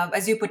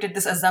 as you put it,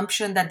 this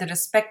assumption that the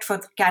respect for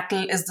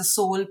cattle is the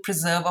sole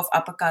preserve of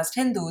upper caste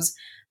Hindus.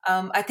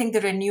 I think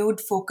the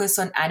renewed focus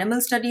on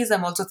animal studies,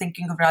 I'm also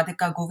thinking of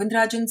Radhika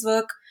Govindrajan's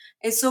work,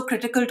 is so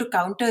critical to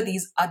counter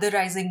these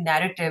otherizing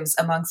narratives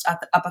amongst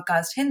upper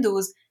caste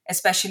Hindus,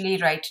 especially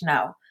right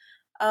now.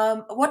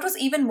 What was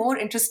even more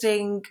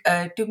interesting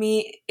to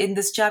me in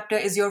this chapter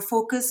is your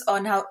focus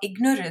on how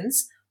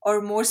ignorance,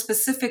 or more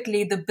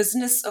specifically, the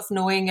business of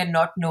knowing and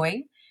not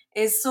knowing,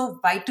 is so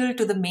vital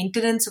to the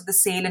maintenance of the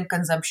sale and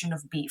consumption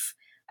of beef.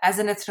 As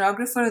an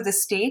ethnographer of the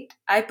state,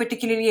 I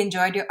particularly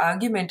enjoyed your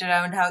argument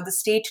around how the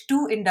state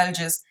too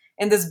indulges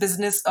in this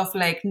business of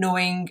like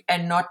knowing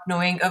and not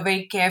knowing, a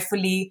very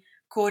carefully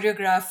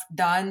choreographed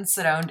dance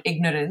around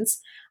ignorance.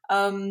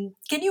 Can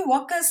you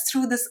walk us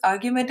through this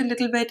argument a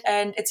little bit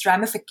and its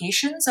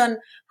ramifications on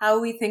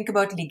how we think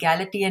about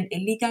legality and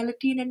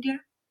illegality in India?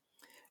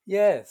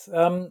 Yes.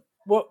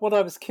 What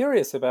I was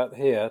curious about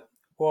here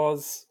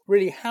was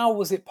really how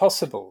was it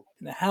possible?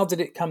 How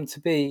did it come to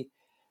be?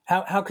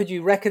 How could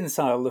you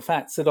reconcile the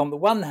facts that on the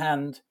one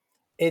hand,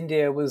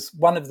 India was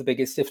one of the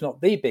biggest, if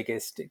not the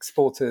biggest,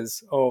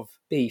 exporters of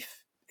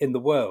beef in the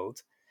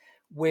world,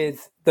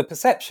 with the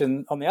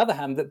perception, on the other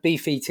hand, that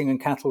beef eating and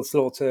cattle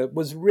slaughter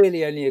was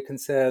really only a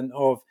concern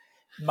of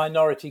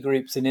minority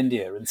groups in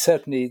India, and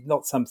certainly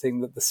not something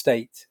that the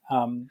state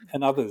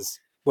and others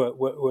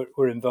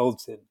were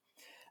involved in.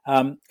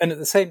 And at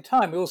the same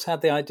time, we also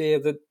had the idea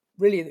that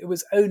really it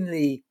was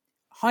only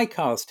high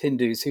caste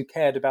Hindus who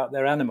cared about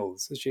their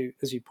animals, as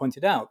you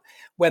pointed out.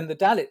 When the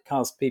Dalit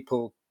caste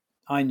people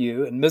I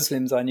knew and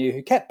Muslims I knew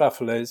who kept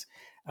buffaloes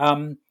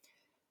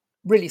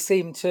really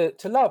seemed to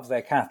love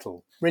their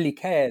cattle, really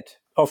cared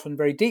often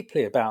very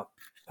deeply about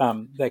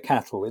their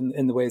cattle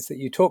in the ways that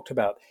you talked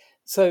about.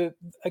 So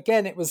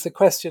again, it was the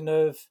question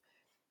of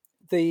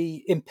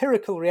the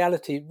empirical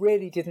reality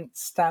really didn't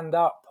stand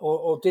up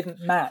or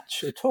didn't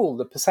match at all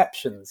the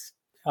perceptions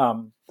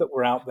that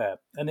were out there.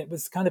 And it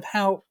was kind of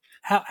how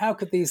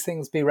could these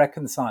things be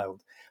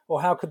reconciled?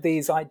 Or how could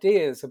these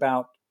ideas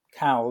about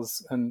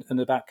cows and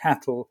about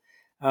cattle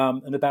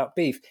and about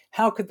beef,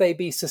 how could they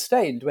be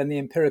sustained when the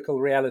empirical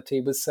reality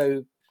was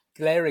so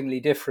glaringly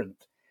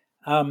different?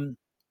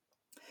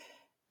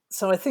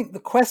 So I think the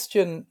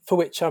question for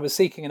which I was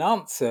seeking an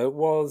answer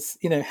was,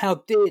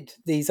 how did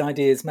these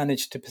ideas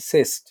manage to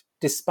persist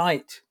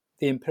despite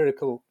the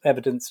empirical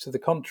evidence to the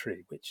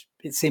contrary, which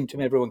it seemed to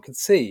me everyone could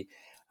see?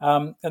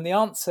 And the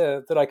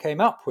answer that I came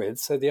up with,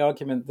 so the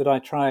argument that I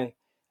try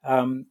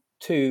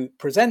to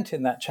present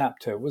in that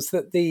chapter, was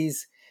that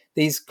these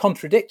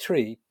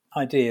contradictory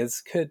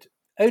ideas could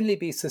only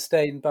be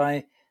sustained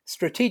by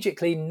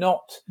strategically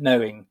not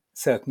knowing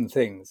certain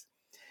things.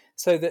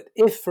 So that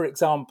if, for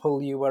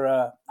example, you were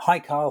a high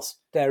caste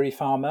dairy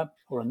farmer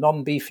or a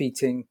non-beef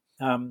eating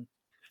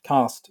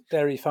caste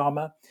dairy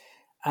farmer,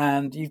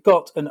 and you've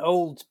got an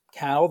old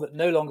cow that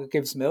no longer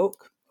gives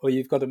milk, or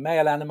you've got a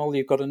male animal,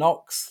 you've got an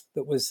ox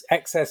that was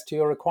excess to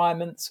your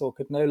requirements or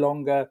could no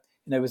longer,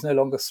 was no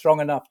longer strong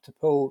enough to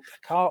pull a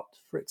cart,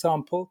 for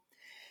example,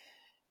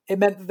 it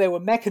meant that there were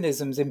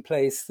mechanisms in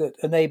place that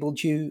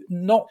enabled you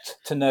not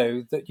to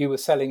know that you were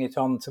selling it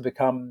on to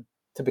become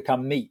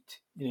meat.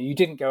 You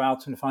didn't go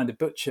out and find a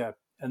butcher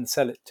and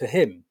sell it to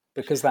him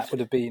because that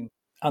would have been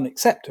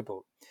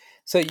unacceptable.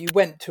 So you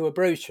went to a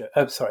broker.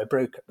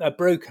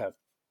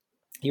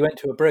 You went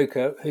to a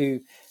broker who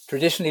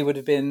traditionally would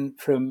have been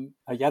from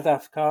a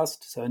Yadav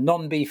caste, so a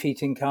non-beef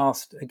eating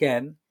caste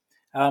again,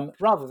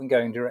 rather than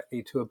going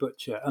directly to a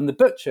butcher. And the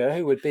butcher,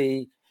 who would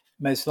be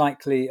most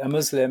likely a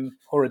Muslim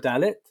or a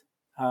Dalit,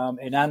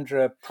 in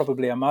Andhra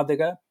probably a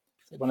Madiga,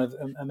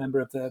 a member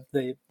of the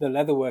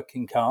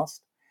leatherworking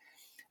caste.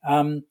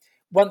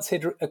 Once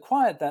he'd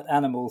acquired that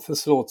animal for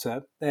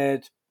slaughter,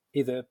 they'd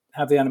either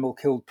have the animal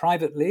killed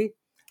privately,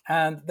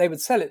 and they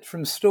would sell it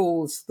from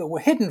stalls that were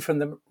hidden from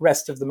the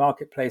rest of the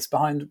marketplace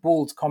behind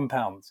walled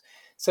compounds.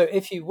 So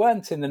if you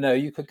weren't in the know,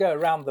 you could go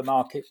around the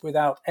market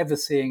without ever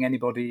seeing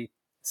anybody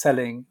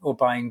selling or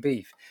buying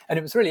beef. And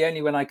it was really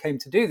only when I came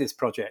to do this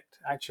project,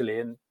 actually,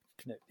 and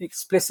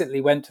explicitly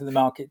went to the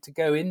market to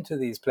go into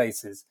these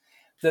places,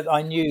 that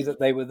I knew that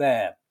they were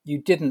there.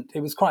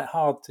 It was quite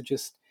hard to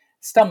just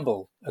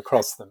stumble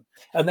across them.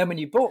 And then when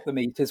you bought the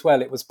meat as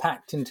well, it was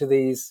packed into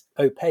these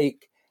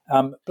opaque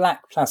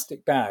black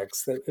plastic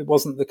bags. It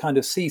wasn't the kind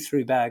of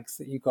see-through bags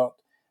that you got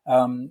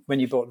when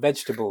you bought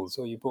vegetables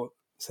or you bought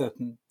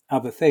certain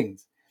other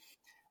things.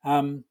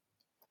 And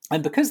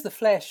because the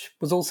flesh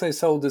was also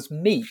sold as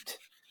meat,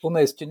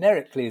 almost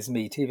generically as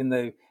meat, even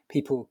though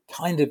people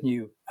kind of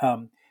knew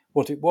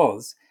what it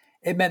was,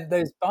 it meant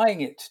those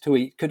buying it to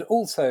eat could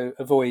also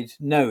avoid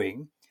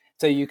knowing.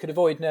 So you could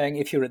avoid knowing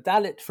if you're a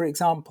Dalit, for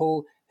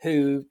example,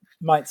 who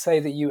might say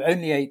that you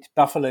only ate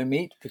buffalo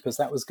meat because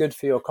that was good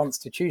for your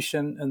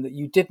constitution, and that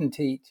you didn't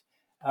eat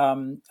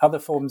other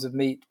forms of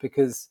meat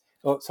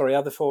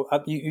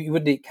you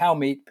wouldn't eat cow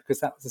meat because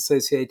that was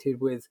associated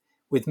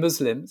with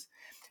Muslims.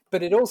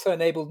 But it also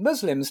enabled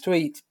Muslims to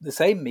eat the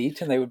same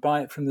meat, and they would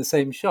buy it from the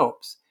same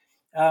shops,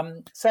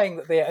 saying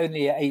that they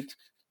only ate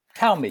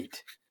cow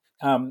meat,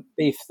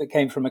 beef that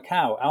came from a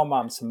cow,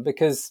 al-mamsum,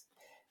 because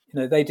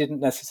they didn't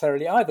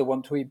necessarily either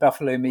want to eat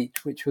buffalo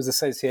meat, which was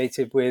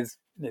associated with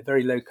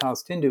very low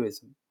caste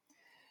Hinduism.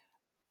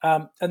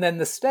 And then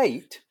the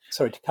state,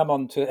 sorry to come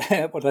on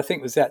to what I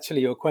think was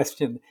actually your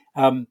question,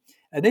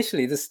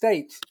 initially the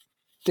state,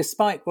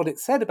 despite what it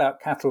said about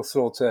cattle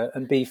slaughter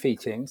and beef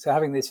eating, so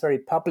having this very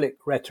public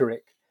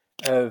rhetoric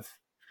of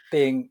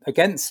being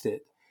against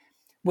it,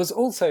 was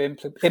also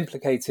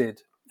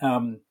implicated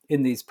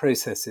in these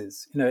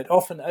processes. It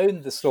often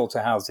owned the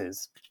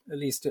slaughterhouses, at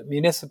least at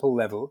municipal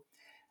level.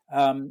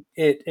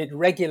 It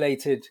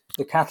regulated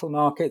the cattle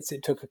markets.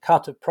 It took a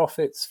cut of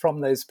profits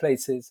from those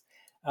places.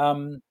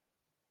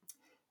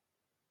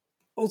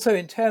 Also,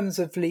 in terms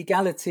of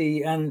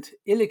legality and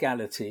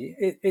illegality,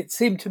 it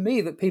seemed to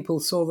me that people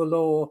saw the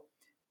law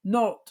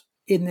not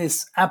in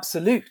this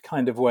absolute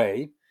kind of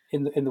way,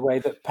 in the way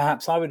that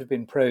perhaps I would have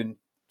been prone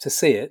to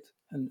see it.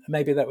 And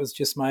maybe that was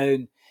just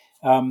my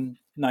own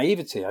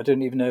naivety. I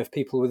don't even know if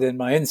people within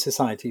my own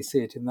society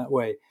see it in that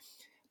way.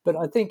 But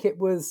I think it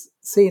was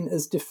seen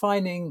as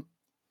defining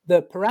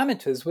the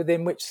parameters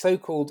within which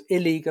so-called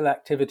illegal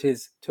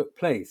activities took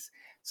place.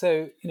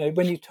 So,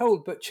 when you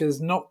told butchers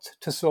not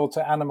to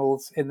slaughter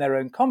animals in their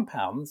own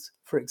compounds,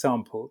 for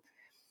example,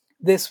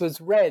 this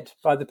was read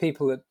by the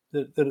people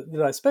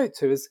that I spoke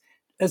to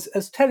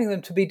as telling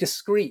them to be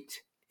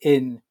discreet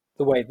in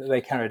the way that they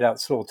carried out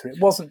slaughter.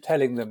 It wasn't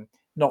telling them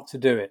not to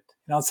do it.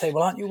 And I'd say,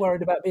 well, aren't you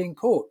worried about being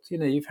caught?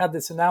 You've had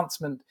this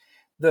announcement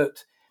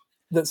that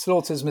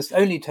slaughters must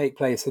only take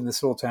place in the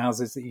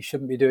slaughterhouses, that you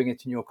shouldn't be doing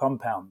it in your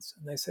compounds.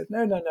 And they said,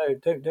 no,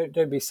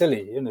 don't be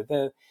silly.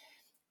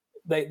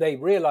 They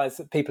realise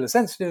that people are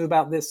sensitive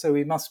about this, so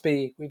we've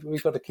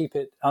got to keep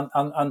it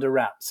under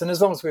wraps. And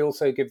as long as we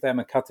also give them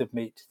a cut of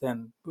meat,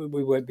 then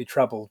we won't be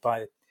troubled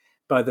by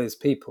those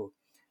people.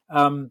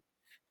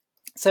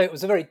 So it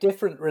was a very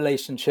different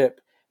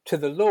relationship to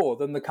the law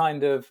than the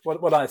kind of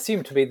what I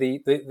assume to be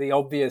the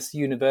obvious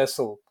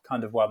universal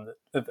kind of one,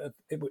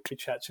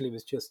 which actually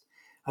was just,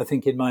 I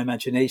think, in my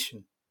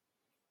imagination.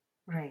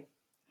 Right.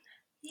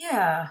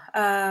 Yeah.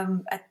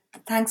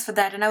 Thanks for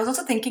that. And I was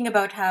also thinking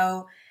about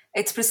how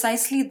it's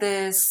precisely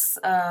this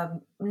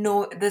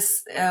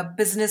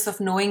business of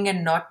knowing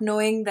and not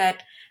knowing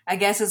that I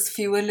guess is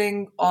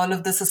fueling all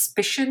of the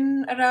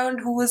suspicion around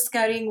who is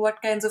carrying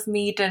what kinds of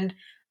meat. And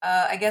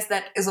I guess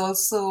that is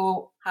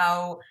also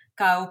how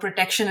cow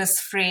protectionists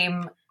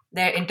frame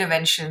their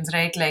interventions,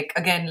 right?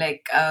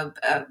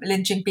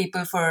 Lynching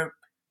people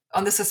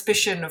on the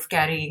suspicion of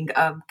carrying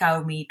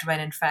cow meat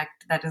when in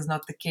fact that is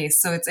not the case.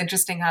 So it's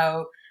interesting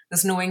how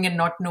this knowing and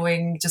not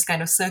knowing just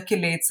kind of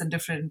circulates in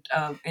different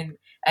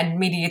and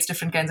mediates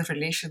different kinds of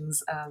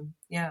relations.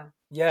 Yeah,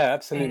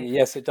 absolutely.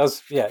 Yes, it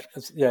does. Yeah,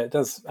 it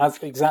does.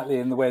 As exactly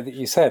in the way that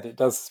you said, it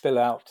does spill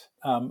out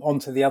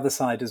onto the other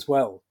side as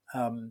well.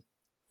 That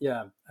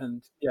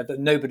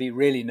nobody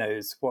really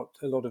knows what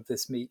a lot of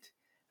this meat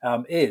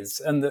is,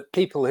 and that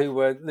people who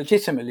were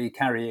legitimately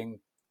carrying,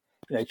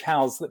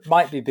 cows that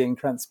might be being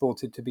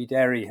transported to be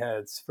dairy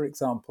herds, for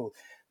example,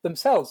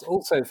 themselves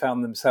also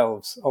found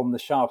themselves on the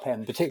sharp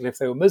end, particularly if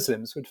they were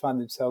Muslims, would find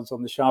themselves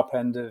on the sharp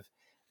end of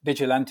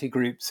vigilante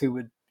groups who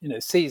would,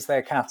 seize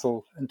their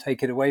cattle and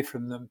take it away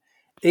from them,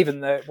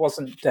 even though it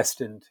wasn't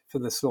destined for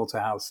the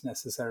slaughterhouse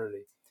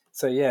necessarily.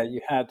 So,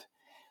 you had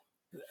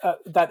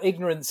that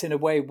ignorance in a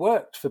way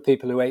worked for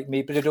people who ate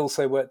meat, but it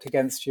also worked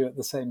against you at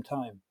the same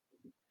time.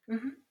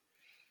 Mm-hmm.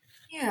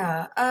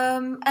 Yeah,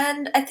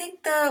 and I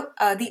think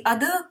the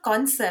other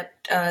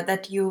concept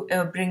that you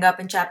bring up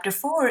in chapter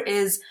 4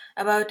 is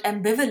about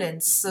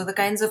ambivalence. So the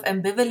kinds of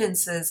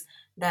ambivalences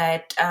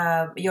that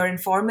your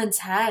informants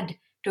had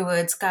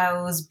towards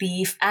cows,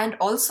 beef, and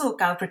also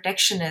cow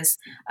protectionists.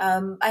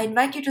 I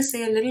invite you to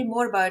say a little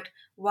more about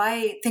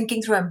why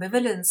thinking through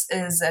ambivalence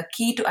is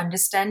key to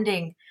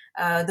understanding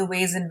the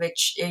ways in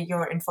which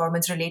your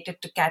informants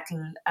related to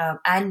cattle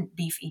and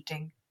beef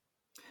eating.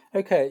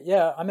 Okay,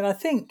 yeah. I mean, I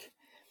think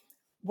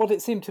what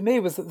it seemed to me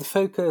was that the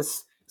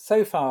focus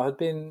so far had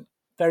been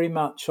very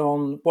much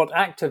on what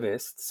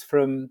activists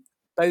from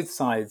both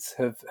sides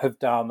have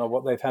done or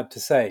what they've had to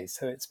say.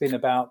 So it's been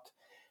about,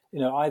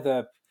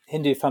 either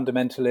Hindu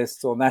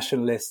fundamentalists or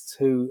nationalists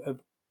who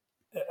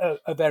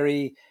are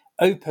very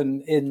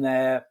open in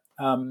their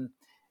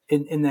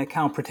in their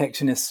cow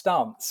protectionist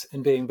stance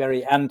and being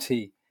very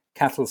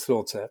anti-cattle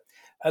slaughter.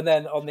 And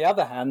then on the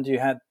other hand, you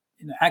had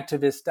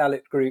activist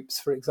Dalit groups,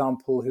 for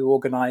example, who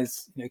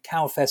organize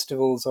cow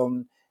festivals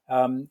on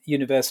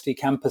university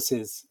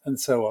campuses and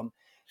so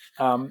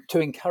on, to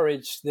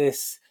encourage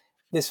this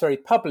very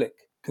public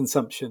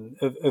consumption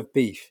of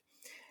beef,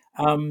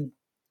 and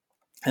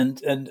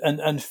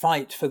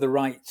fight for the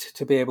right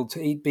to be able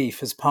to eat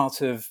beef as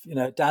part of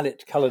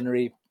Dalit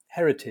culinary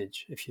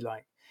heritage, if you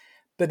like.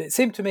 But it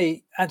seemed to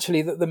me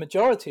actually that the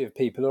majority of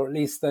people, or at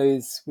least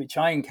those which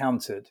I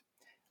encountered,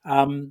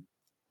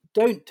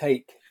 don't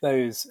take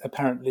those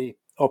apparently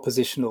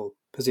oppositional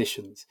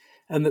positions,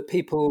 and that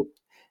people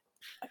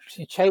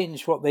actually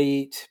change what they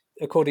eat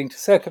according to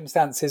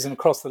circumstances and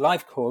across the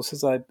life course,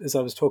 as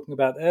I was talking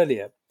about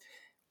earlier,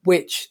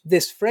 which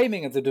this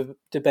framing of the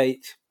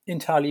debate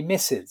entirely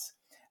misses.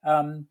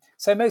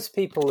 So most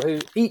people who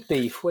eat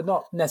beef were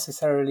not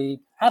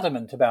necessarily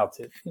adamant about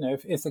it.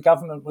 If the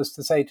government was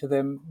to say to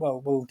them,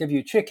 well, we'll give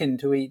you chicken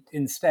to eat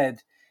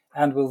instead,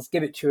 and we'll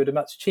give it to you at a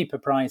much cheaper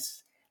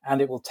price, and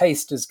it will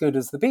taste as good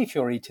as the beef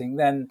you're eating,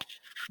 then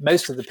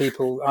most of the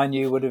people I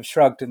knew would have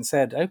shrugged and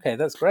said, okay,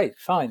 that's great,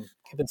 fine,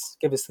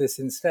 give us this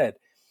instead.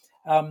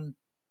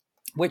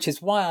 Which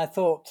is why I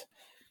thought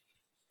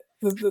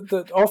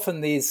that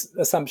often these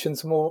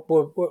assumptions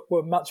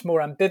were much more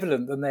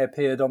ambivalent than they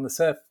appeared on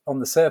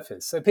the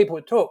surface. So people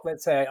would talk,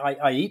 let's say,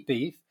 I eat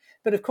beef,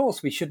 but of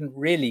course we shouldn't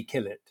really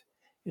kill it.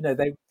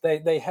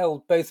 They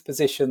held both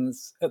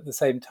positions at the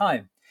same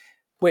time,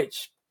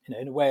 which,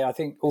 in a way, I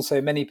think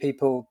also many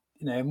people,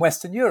 in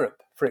Western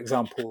Europe, for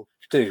example,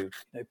 do.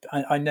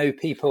 I know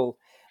people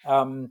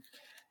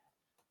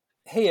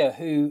here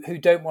who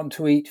don't want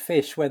to eat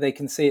fish where they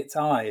can see its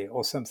eye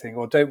or something,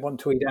 or don't want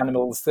to eat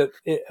animals that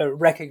are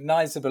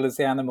recognizable as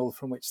the animal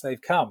from which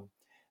they've come.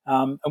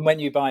 And when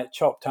you buy it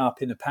chopped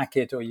up in a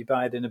packet or you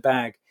buy it in a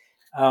bag,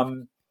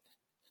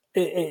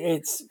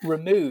 it's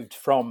removed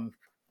from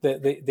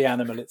the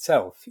animal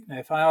itself.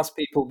 If I ask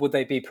people, would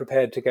they be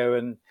prepared to go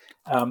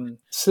and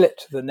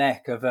slit the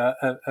neck of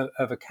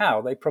a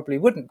cow, they probably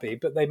wouldn't be,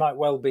 but they might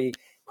well be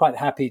quite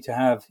happy to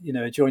have,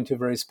 a joint of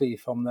roast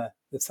beef on the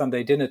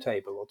Sunday dinner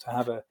table, or to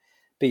have a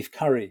beef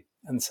curry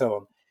and so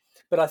on.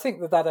 But I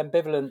think that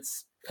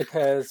ambivalence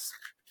occurs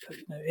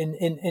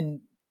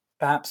in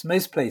perhaps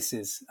most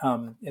places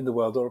in the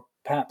world, or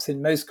perhaps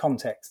in most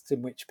contexts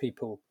in which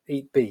people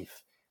eat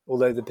beef,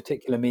 although the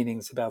particular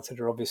meanings about it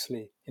are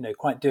obviously,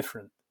 quite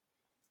different.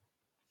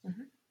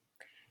 Mm-hmm.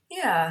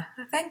 Yeah,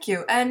 thank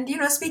you. And,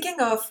 speaking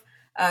of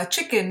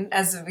chicken,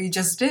 as we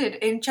just did,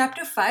 in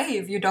chapter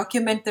 5, you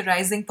document the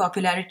rising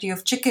popularity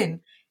of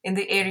chicken in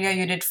the area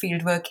you did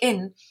fieldwork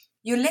in.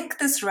 You link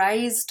this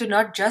rise to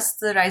not just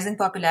the rising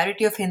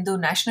popularity of Hindu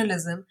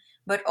nationalism,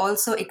 but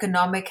also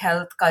economic,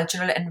 health,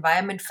 cultural,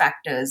 environment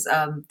factors,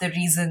 the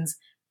reasons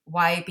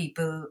why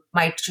people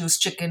might choose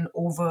chicken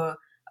over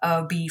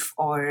beef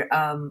or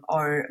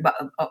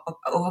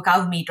over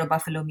cow meat or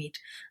buffalo meat.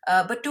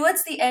 But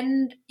towards the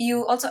end,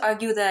 you also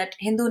argue that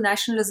Hindu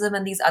nationalism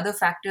and these other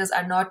factors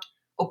are not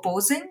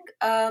opposing,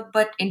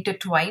 but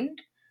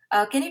intertwined.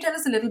 Can you tell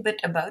us a little bit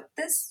about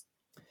this?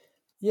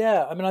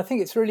 Yeah, I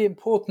think it's really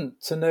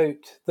important to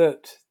note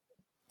that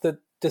the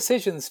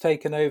decisions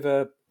taken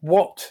over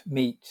what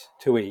meat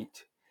to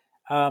eat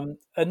are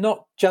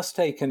not just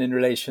taken in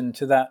relation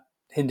to that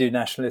Hindu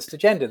nationalist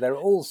agenda. There are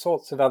all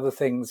sorts of other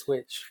things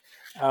which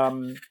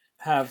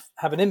have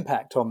an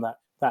impact on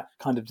that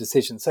kind of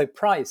decision. So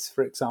price,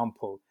 for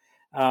example,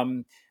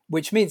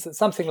 which means that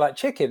something like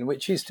chicken,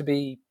 which used to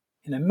be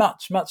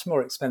much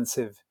more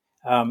expensive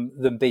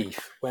than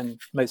beef when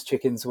most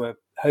chickens were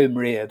home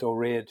reared or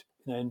reared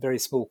in very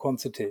small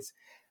quantities,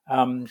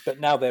 but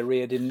now they're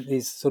reared in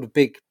these sort of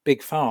big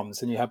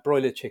farms, and you have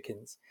broiler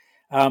chickens.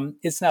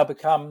 It's now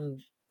become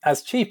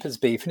as cheap as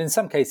beef, and in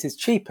some cases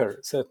cheaper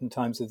at certain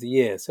times of the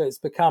year. So it's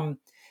become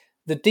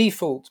the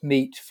default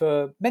meat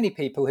for many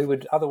people who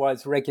would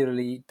otherwise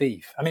regularly eat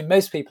beef.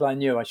 Most people I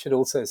knew, I should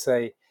also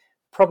say,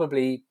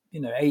 probably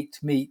ate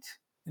meat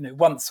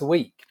once a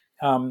week,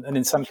 and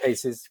in some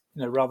cases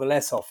rather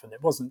less often.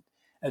 It wasn't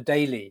a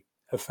daily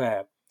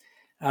affair,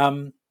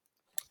 and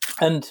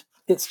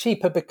it's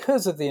cheaper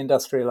because of the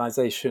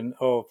industrialization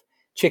of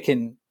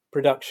chicken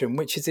production,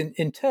 which is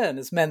in turn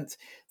has meant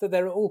that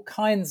there are all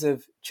kinds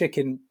of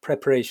chicken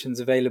preparations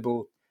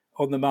available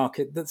on the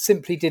market that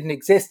simply didn't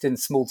exist in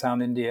small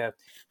town India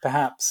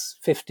perhaps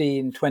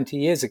 15, 20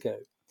 years ago.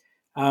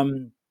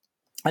 And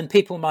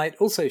people might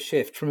also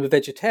shift from a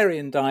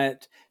vegetarian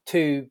diet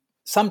to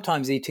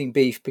sometimes eating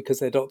beef because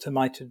their doctor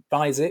might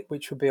advise it,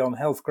 which would be on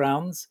health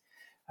grounds.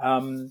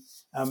 And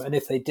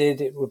if they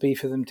did, it would be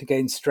for them to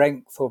gain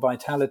strength or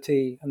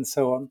vitality and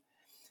so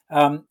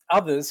on.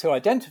 Others who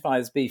identify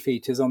as beef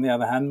eaters, on the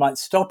other hand, might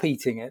stop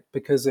eating it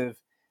because of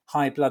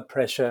high blood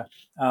pressure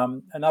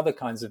and other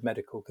kinds of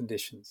medical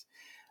conditions.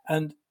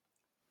 And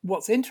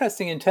what's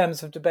interesting in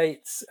terms of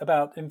debates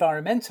about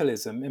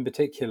environmentalism in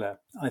particular,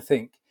 I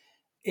think,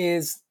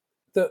 is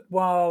that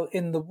while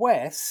in the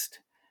West,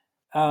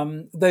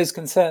 those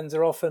concerns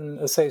are often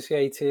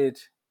associated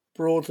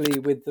broadly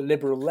with the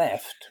liberal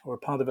left or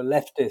part of a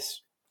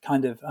leftist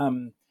kind of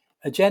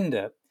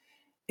agenda,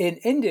 in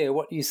India,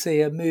 what you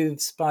see are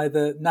moves by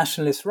the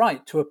nationalist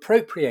right to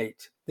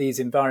appropriate these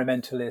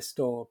environmentalist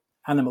or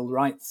animal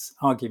rights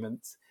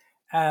arguments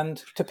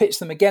and to pitch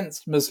them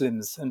against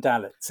Muslims and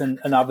Dalits and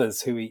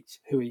others who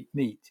eat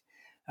meat.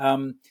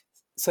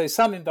 So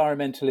some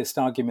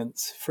environmentalist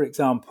arguments, for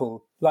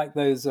example, like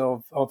those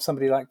of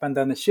somebody like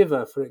Vandana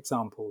Shiva, for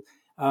example,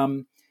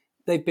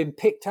 they've been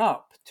picked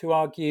up to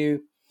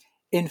argue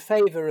in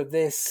favor of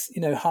this,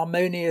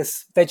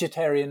 harmonious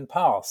vegetarian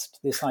past,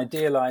 this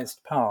idealized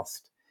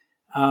past,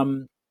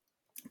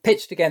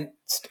 pitched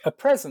against a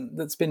present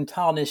that's been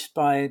tarnished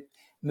by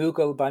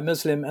Mughal, by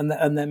Muslim,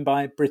 and then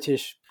by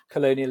British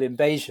colonial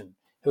invasion,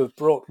 who have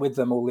brought with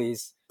them all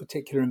these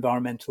particular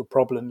environmental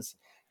problems,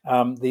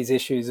 these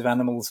issues of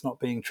animals not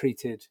being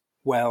treated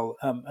well,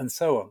 and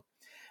so on.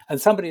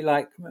 And somebody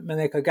like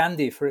Maneka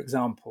Gandhi, for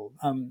example,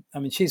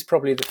 she's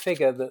probably the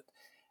figure that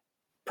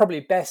probably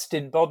best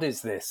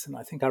embodies this. And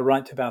I think I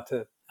write about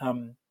her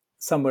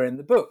somewhere in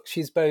the book.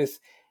 She's both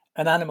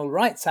an animal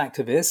rights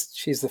activist.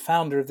 She's the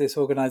founder of this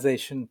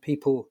organization,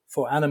 People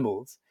for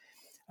Animals,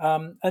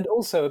 and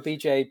also a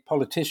BJP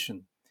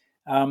politician.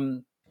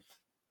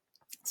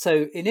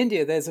 So in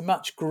India, there's a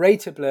much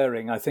greater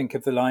blurring, I think,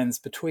 of the lines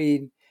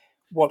between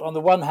what, on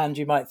the one hand,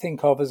 you might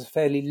think of as a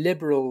fairly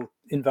liberal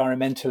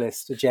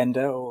environmentalist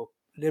agenda or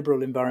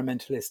liberal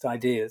environmentalist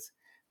ideas,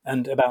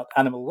 and about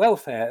animal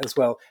welfare as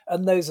well,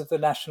 and those of the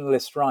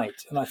nationalist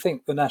right. And I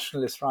think the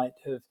nationalist right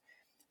have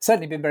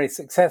certainly been very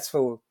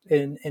successful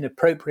in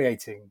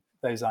appropriating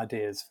those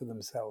ideas for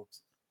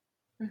themselves.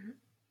 Mm-hmm.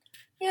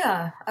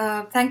 Yeah,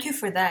 thank you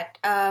for that.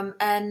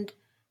 And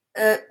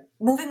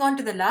moving on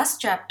to the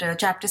last chapter,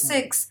 chapter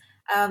 6,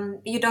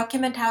 you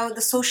document how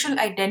the social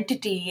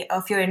identity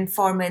of your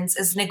informants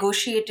is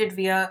negotiated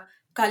via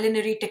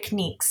culinary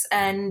techniques.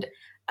 And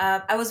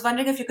I was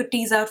wondering if you could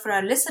tease out for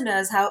our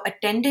listeners how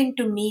attending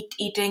to meat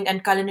eating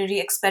and culinary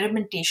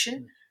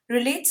experimentation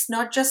relates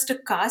not just to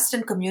caste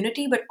and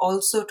community, but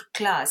also to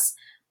class.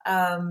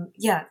 Adding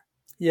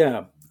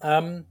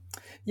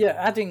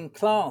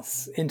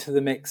class into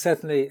the mix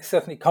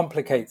certainly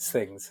complicates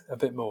things a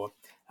bit more.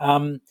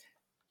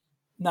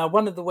 Now,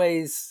 one of the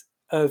ways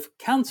of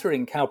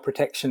countering cow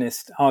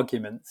protectionist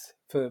arguments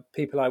for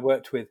people I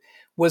worked with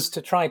was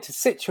to try to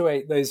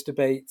situate those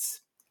debates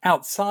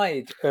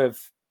outside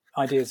of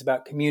ideas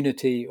about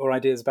community or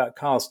ideas about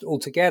caste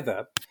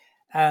altogether,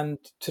 and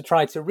to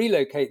try to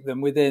relocate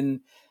them within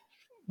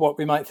what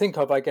we might think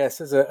of, I guess,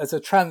 as a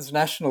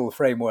transnational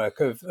framework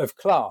of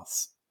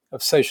class,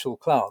 of social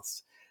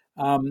class.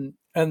 And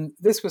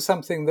this was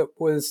something that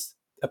was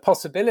a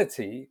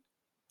possibility,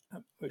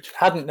 which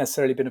hadn't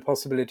necessarily been a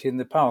possibility in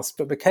the past,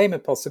 but became a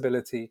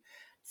possibility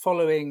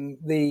following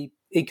the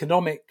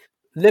economic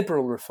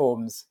liberal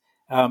reforms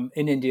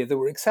in India that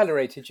were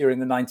accelerated during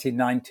the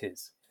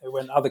 1990s,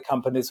 when other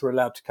companies were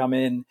allowed to come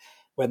in,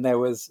 when there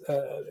was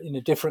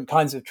different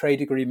kinds of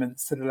trade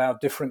agreements that allowed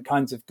different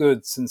kinds of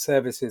goods and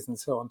services and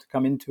so on to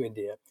come into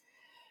India.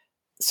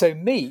 So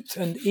meat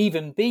and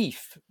even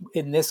beef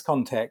in this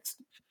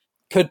context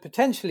could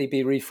potentially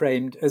be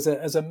reframed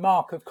as a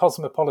mark of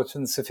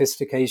cosmopolitan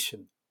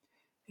sophistication,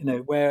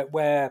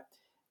 where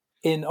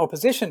in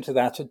opposition to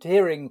that,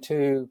 adhering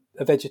to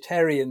a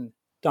vegetarian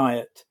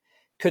diet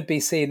could be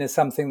seen as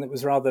something that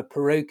was rather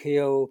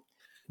parochial,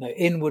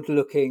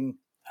 inward-looking,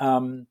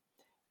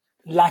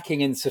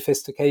 lacking in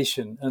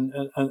sophistication,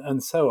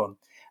 and so on.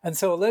 And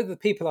so, although the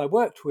people I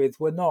worked with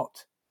were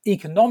not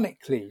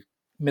economically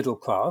middle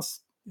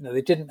class,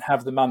 they didn't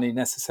have the money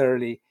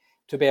necessarily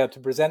to be able to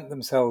present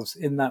themselves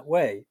in that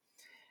way,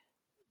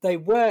 they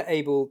were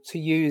able to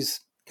use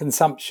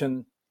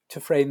consumption to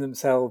frame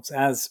themselves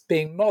as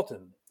being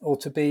modern, or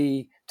to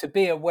be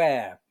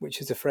aware, which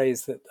is a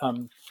phrase that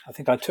I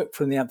think I took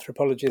from the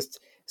anthropologist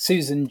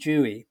Susan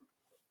Dewey.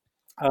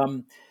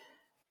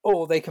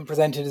 Or they can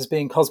present it as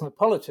being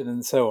cosmopolitan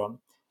and so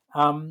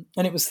on.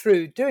 And it was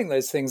through doing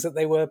those things that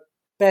they were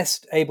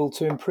best able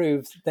to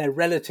improve their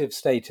relative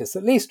status,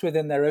 at least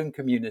within their own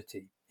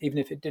community, even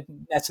if it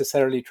didn't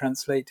necessarily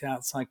translate to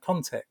outside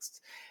contexts.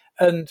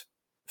 And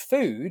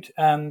food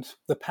and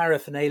the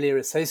paraphernalia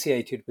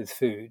associated with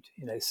food,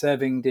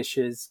 serving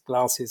dishes,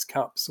 glasses,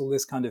 cups, all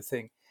this kind of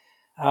thing,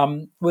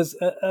 was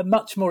a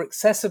much more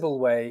accessible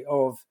way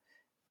of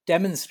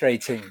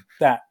demonstrating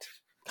that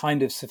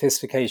kind of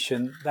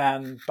sophistication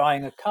than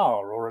buying a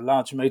car or a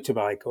large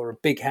motorbike or a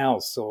big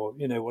house or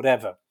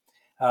whatever.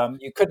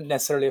 You couldn't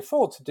necessarily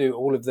afford to do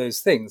all of those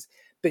things,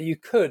 but you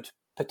could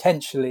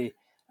potentially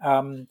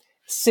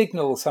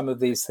signal some of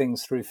these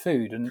things through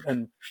food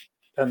and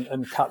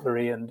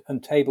cutlery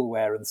and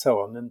tableware and so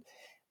on. And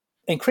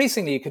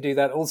increasingly, you could do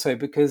that also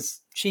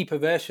because cheaper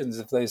versions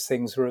of those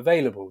things were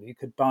available. You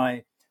could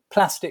buy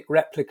plastic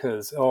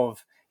replicas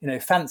of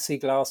fancy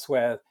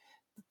glassware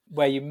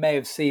where you may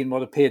have seen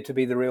what appeared to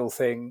be the real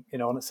thing,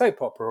 on a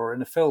soap opera or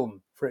in a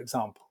film, for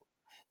example.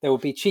 There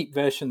would be cheap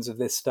versions of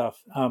this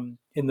stuff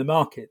in the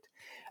market.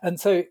 And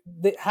so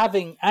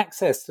having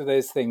access to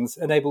those things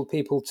enabled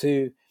people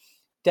to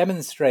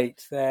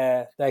demonstrate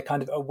their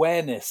kind of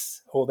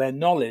awareness or their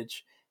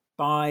knowledge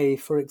by,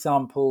 for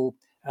example,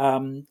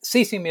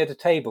 seating me at a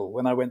table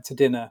when I went to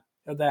dinner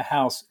at their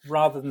house,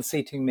 rather than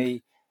seating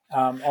me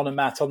on a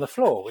mat on the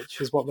floor, which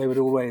is what they would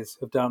always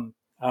have done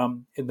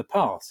in the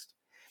past.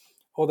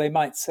 Or they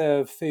might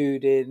serve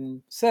food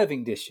in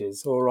serving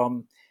dishes or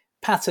on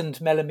patterned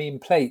melamine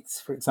plates,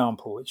 for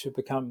example, which have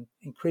become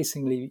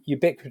increasingly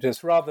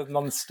ubiquitous, rather than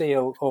on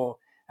steel or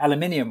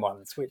aluminium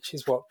ones, which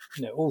is what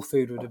all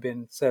food would have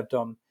been served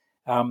on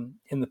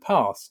in the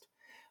past.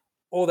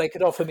 Or they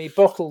could offer me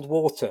bottled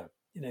water,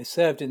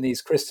 served in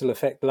these crystal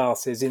effect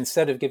glasses,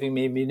 instead of giving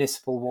me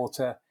municipal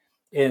water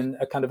in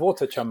a kind of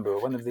water chamber,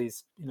 one of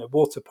these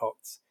water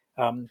pots,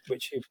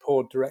 which you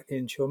poured directly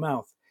into your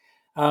mouth.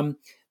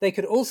 They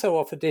could also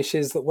offer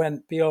dishes that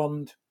went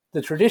beyond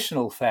the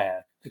traditional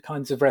fare, the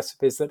kinds of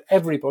recipes that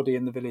everybody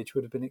in the village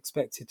would have been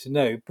expected to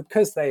know,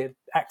 because they had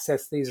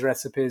accessed these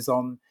recipes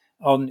on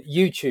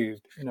YouTube,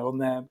 on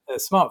their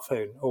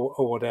smartphone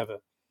or whatever.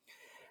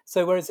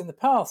 So whereas in the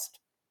past,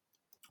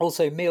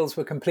 also meals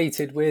were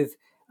completed with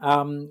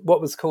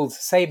what was called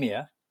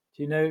semia.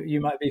 You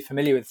might be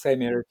familiar with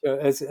semia,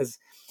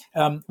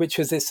 which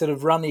was this sort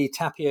of runny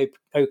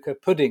tapioca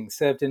pudding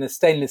served in a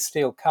stainless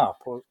steel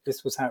cup, or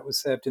this was how it was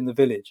served in the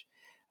village,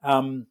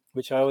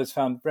 which I always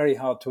found very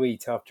hard to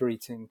eat after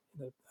eating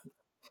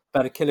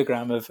about a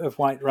kilogram of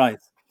white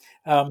rice.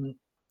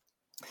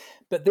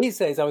 But these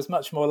days, I was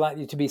much more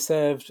likely to be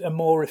served a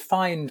more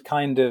refined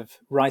kind of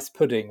rice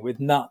pudding with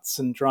nuts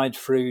and dried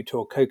fruit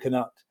or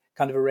coconut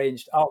kind of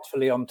arranged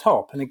artfully on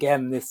top. And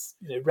again, this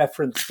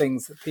referenced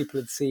things that people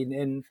had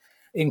seen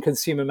in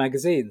consumer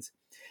magazines.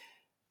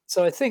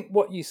 So I think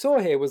what you saw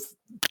here was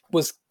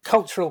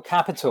cultural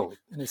capital,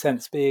 in a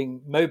sense,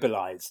 being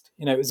mobilized.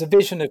 It was a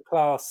vision of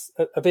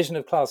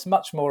class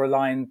much more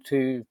aligned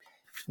to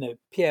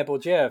Pierre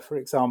Bourdieu, for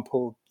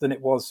example, than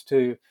it was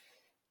to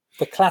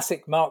the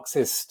classic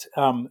Marxist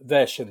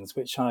versions,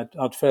 which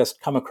I'd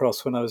first come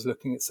across when I was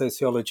looking at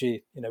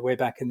sociology, way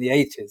back in the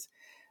 80s.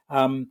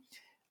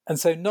 And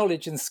so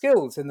knowledge and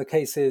skills, in the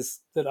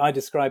cases that I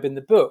describe in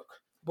the book,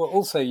 were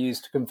also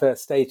used to confer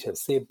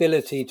status, the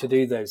ability to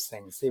do those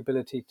things, the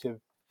ability to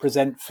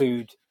present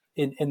food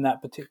in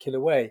that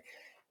particular way,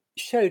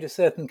 showed a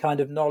certain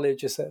kind of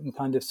knowledge, a certain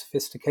kind of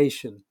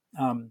sophistication,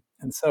 and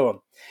so on.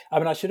 I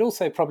mean, I should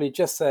also probably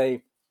just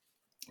say,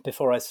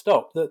 before I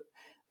stop, that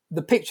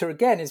the picture,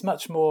 again, is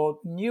much more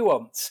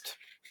nuanced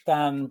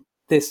than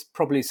this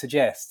probably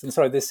suggests. And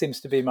sorry, this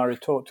seems to be my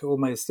retort to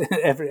almost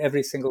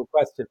every single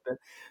question.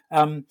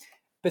 But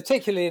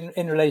particularly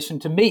in relation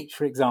to meat,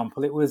 for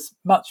example, it was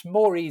much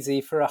more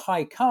easy for a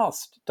high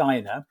caste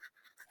diner,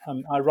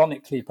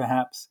 ironically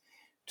perhaps,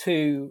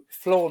 to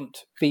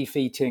flaunt beef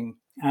eating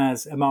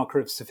as a marker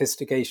of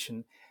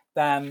sophistication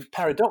than,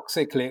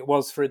 paradoxically, it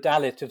was for a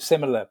Dalit of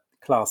similar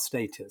class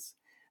status.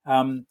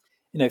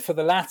 For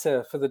the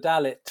latter, for the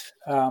Dalit,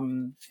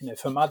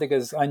 for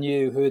Madigas I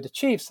knew who had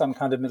achieved some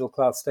kind of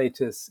middle-class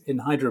status in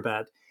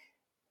Hyderabad,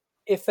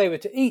 if they were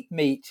to eat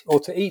meat or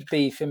to eat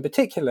beef in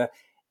particular,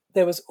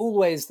 there was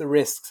always the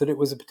risk that it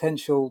was a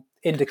potential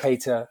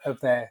indicator of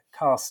their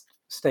caste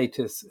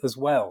status as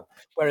well.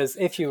 Whereas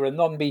if you were a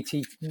non-meat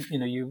eater,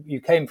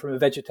 you came from a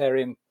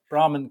vegetarian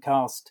Brahmin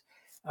caste,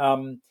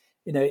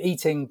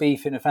 eating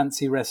beef in a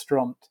fancy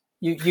restaurant,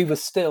 you were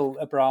still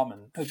a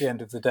Brahmin at the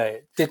end of the day.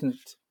 It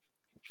didn't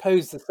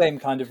pose the same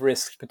kind of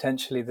risk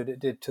potentially that it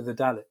did to the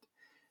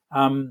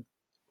Dalit.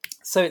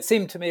 So it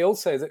seemed to me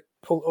also that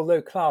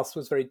although class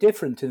was very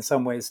different in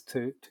some ways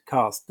to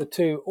caste, the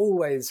two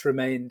always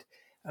remained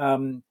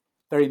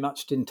very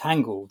much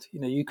entangled.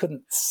 You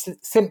couldn't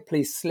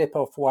simply slip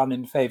off one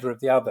in favor of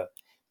the other,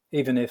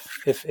 even if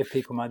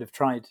people might have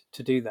tried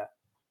to do that.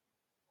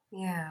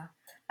 Yeah.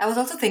 I was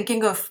also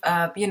thinking of,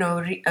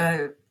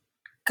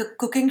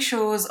 cooking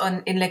shows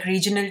in like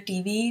regional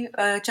TV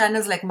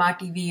channels like Ma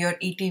TV or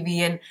ETV,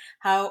 and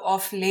how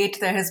of late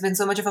there has been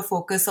so much of a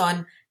focus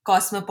on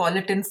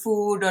cosmopolitan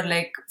food or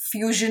like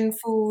fusion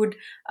food.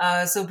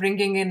 So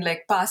bringing in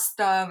like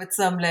pasta with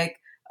some like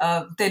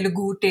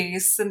Telugu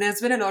tastes, and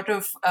there's been a lot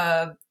of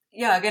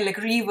again like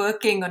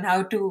reworking on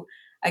how to,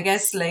 I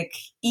guess, like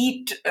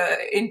eat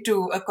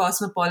into a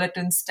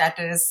cosmopolitan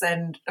status.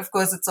 And of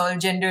course it's all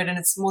gendered and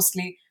it's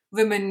mostly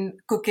women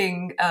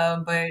cooking,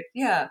 but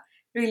yeah,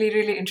 really,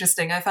 really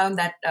interesting. I found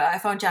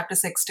chapter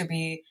 6 to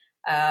be,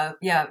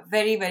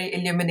 very, very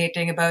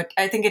illuminating about,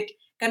 I think it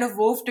kind of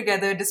wove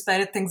together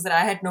disparate things that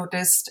I had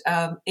noticed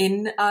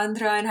in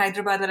Andhra and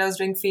Hyderabad when I was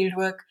doing field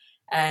work.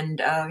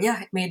 And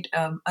it made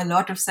a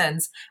lot of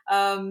sense.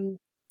 Well,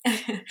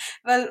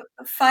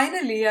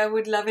 finally, I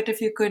would love it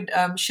if you could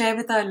share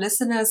with our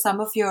listeners some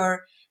of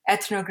your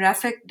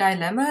ethnographic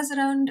dilemmas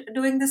around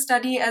doing the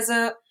study as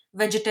a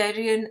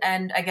vegetarian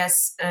and I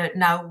guess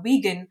now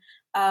vegan,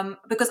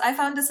 because I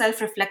found the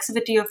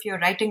self-reflexivity of your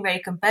writing very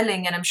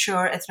compelling, and I'm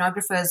sure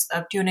ethnographers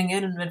tuning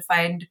in will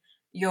find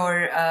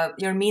your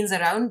means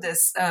around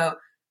this.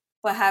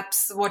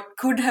 Perhaps what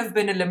could have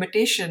been a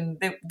limitation,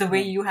 the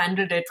way you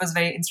handled it was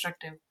very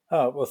instructive.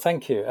 Oh, well,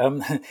 thank you.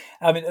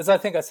 I mean, as I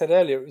think I said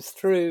earlier, it was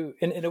through,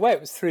 in a way, it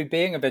was through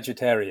being a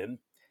vegetarian,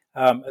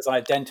 as I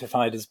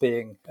identified as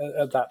being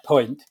at that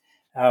point.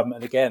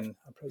 And again,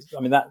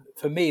 I mean, that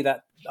for me,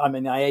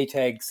 I ate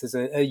eggs as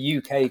a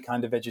UK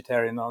kind of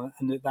vegetarian,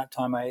 and at that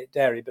time I ate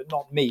dairy, but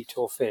not meat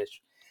or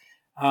fish.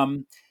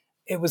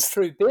 It was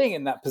through being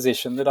in that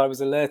position that I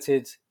was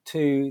alerted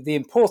to the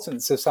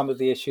importance of some of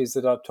the issues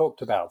that I've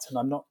talked about. And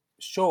I'm not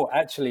sure,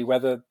 actually,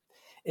 whether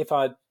if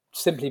I'd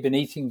simply been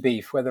eating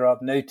beef, whether I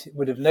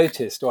would have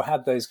noticed or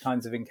had those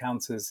kinds of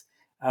encounters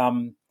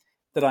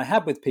that I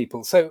had with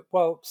people. So,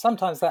 well,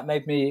 sometimes that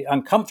made me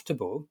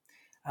uncomfortable,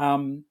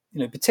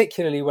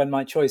 particularly when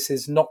my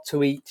choices not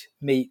to eat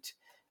meat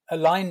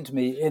aligned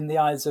me in the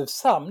eyes of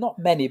some, not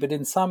many, but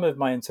in some of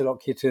my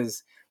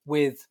interlocutors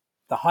with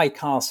the high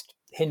caste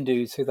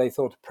Hindus who they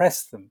thought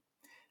oppressed them.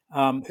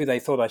 who they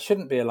thought I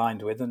shouldn't be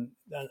aligned with, and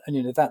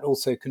that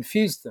also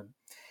confused them.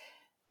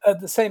 At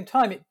the same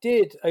time, it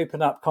did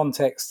open up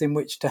context in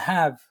which to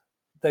have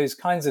those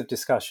kinds of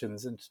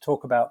discussions and to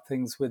talk about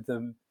things with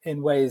them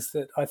in ways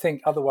that I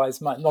think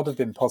otherwise might not have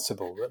been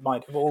possible, that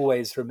might have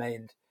always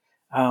remained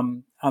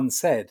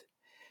unsaid.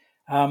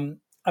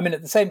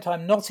 At the same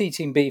time, not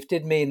eating beef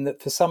did mean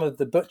that for some of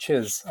the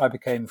butchers I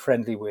became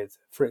friendly with,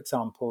 for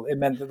example, it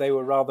meant that they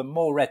were rather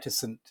more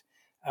reticent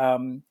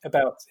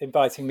about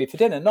inviting me for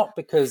dinner, not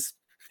because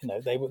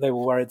they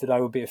were worried that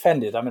I would be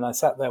offended. I mean, I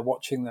sat there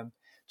watching them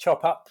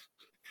chop up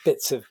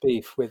bits of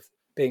beef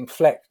being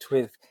flecked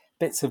with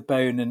bits of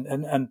bone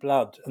and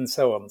blood and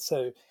so on.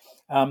 So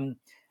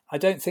I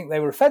don't think they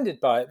were offended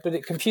by it, but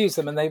it confused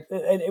them, and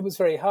it was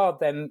very hard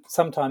then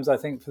sometimes, I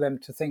think, for them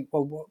to think,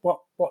 well,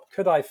 what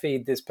could I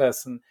feed this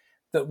person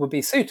that would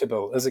be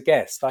suitable as a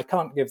guest? I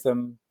can't give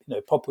them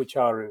popu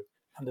charu,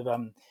 kind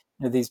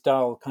of these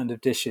dal kind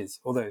of dishes,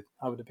 although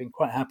I would have been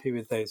quite happy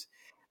with those.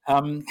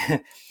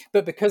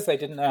 But because they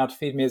didn't know how to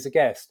feed me as a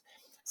guest.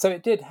 So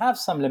it did have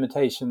some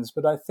limitations,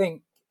 but I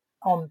think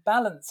on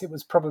balance, it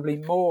was probably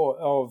more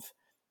of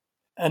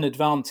an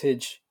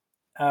advantage,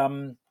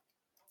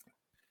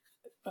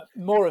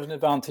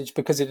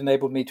 because it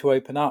enabled me to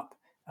open up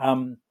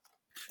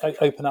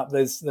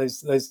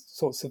those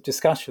sorts of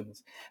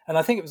discussions. And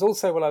I think it was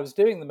also while I was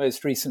doing the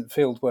most recent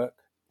field work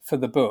for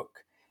the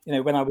book,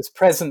 when I was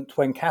present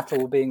when cattle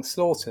were being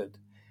slaughtered,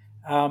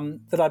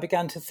 that I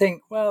began to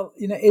think, well,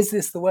 is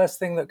this the worst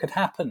thing that could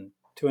happen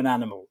to an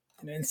animal?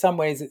 In some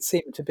ways, it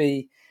seemed to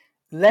be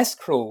less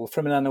cruel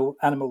from an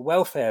animal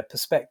welfare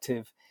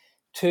perspective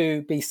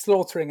to be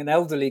slaughtering an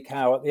elderly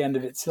cow at the end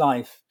of its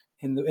life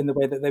in the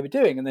way that they were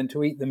doing, and then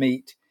to eat the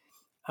meat,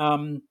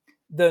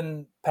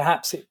 than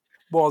perhaps it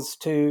was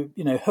to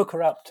hook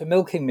her up to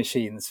milking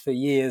machines for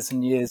years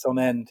and years on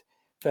end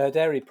for her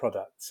dairy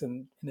products.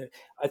 And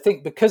I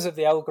think because of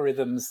the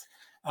algorithms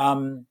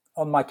on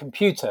my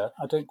computer,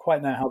 I don't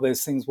quite know how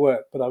those things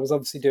work, but I was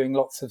obviously doing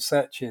lots of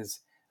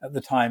searches at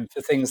the time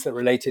for things that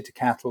related to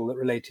cattle, that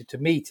related to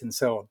meat, and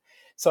so on.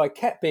 So I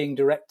kept being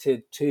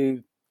directed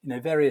to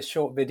various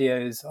short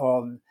videos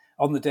on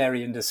the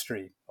dairy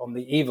industry, on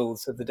the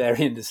evils of the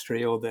dairy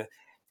industry or the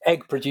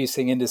egg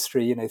producing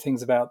industry,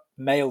 things about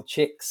male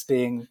chicks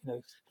being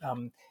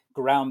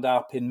ground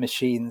up in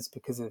machines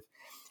because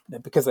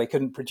they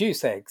couldn't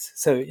produce eggs.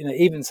 So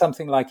even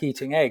something like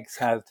eating eggs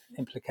had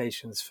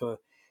implications for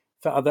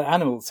other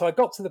animals. So I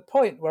got to the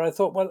point where I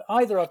thought, well,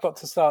 either I've got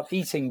to start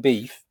eating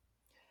beef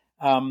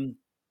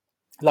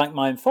like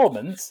my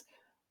informants,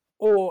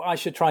 or I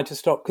should try to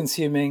stop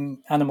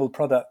consuming animal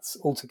products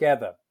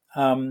altogether.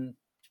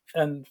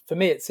 And for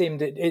me, it seemed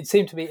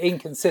to be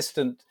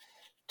inconsistent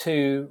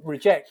to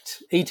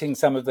reject eating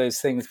some of those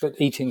things, but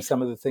eating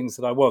some of the things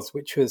that I was,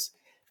 which was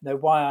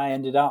why I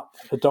ended up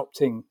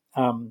adopting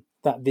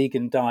that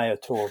vegan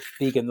diet or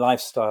vegan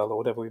lifestyle or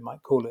whatever we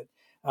might call it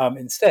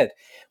instead,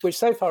 which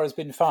so far has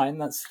been fine.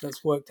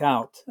 That's worked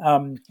out,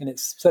 and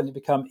it's certainly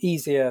become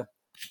easier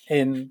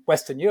in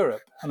Western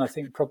Europe, and I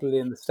think probably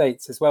in the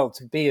States as well,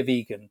 to be a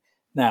vegan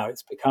now.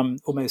 It's become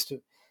almost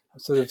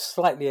sort of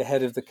slightly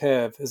ahead of the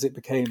curve as it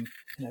became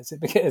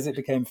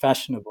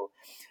fashionable.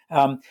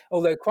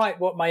 Although quite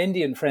what my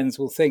Indian friends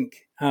will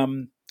think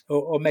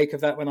or make of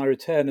that when I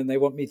return, and they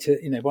want me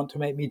to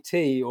make me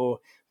tea or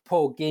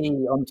pour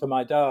ghee onto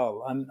my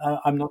dal,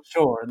 I'm not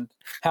sure, and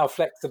how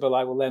flexible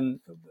I will then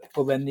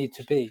need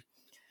to be.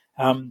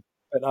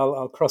 But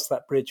I'll cross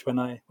that bridge when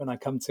I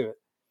come to it.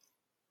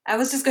 I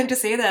was just going to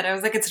say that. I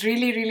was like, it's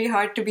really, really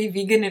hard to be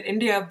vegan in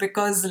India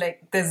because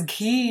there's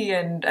ghee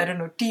and I don't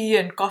know, tea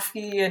and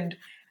coffee and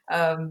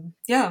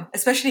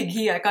especially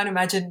ghee. I can't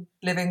imagine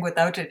living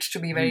without it, to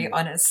be very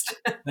honest.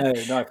 No,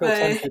 I feel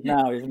tempted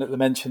now, even at the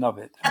mention of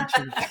it.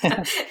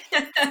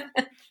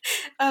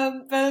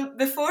 Well,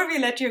 before we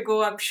let you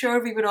go, I'm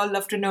sure we would all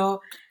love to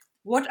know,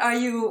 what are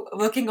you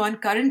working on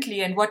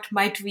currently and what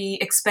might we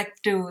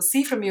expect to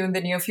see from you in the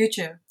near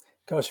future?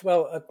 Gosh,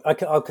 well,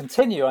 I'll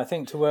continue, I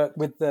think, to work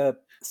with the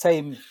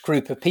same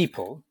group of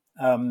people.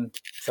 So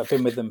I've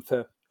been with them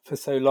for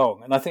so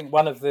long. And I think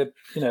one of the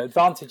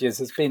advantages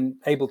has been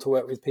able to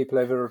work with people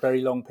over a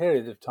very long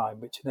period of time,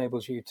 which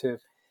enables you to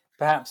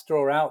perhaps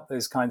draw out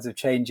those kinds of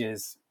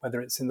changes, whether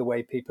it's in the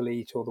way people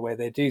eat or the way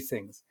they do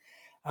things.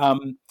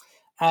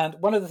 And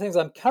one of the things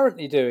I'm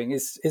currently doing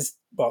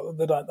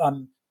that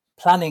I'm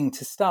planning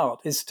to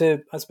start is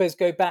to, I suppose,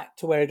 go back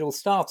to where it all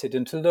started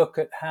and to look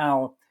at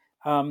how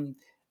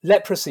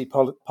leprosy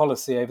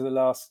policy over the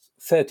last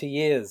 30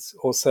 years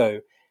or so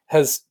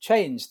has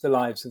changed the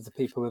lives of the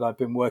people that I've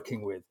been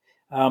working with.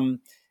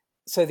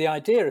 So the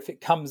idea, if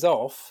it comes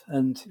off,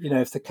 and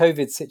if the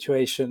COVID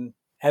situation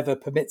ever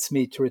permits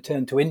me to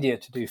return to India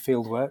to do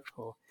field work,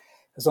 or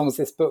as long as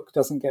this book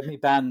doesn't get me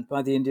banned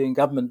by the Indian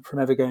government from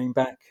ever going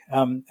back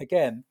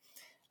again,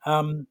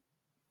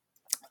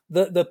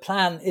 the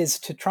plan is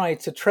to try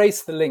to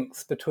trace the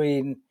links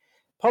between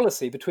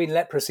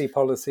leprosy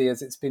policy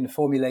as it's been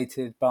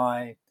formulated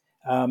by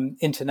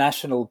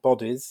international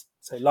bodies,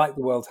 so like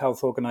the World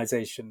Health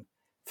Organization,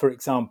 for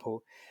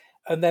example,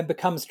 and then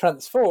becomes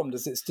transformed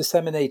as it's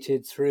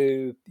disseminated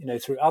through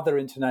other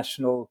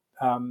international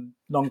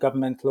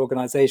non-governmental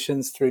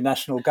organizations, through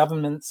national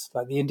governments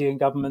like the Indian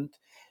government,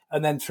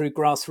 and then through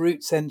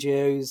grassroots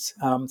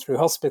NGOs, through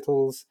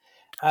hospitals,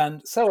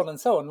 and so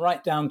on,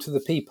 right down to the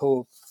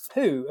people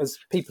who, as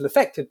people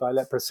affected by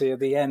leprosy, are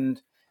the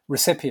end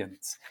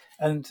recipients.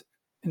 And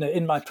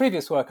in my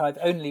previous work, I'd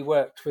only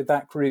worked with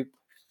that group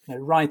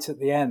right at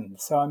the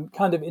end. So I'm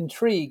kind of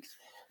intrigued,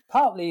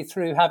 partly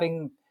through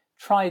having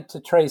tried to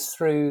trace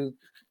through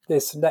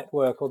this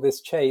network or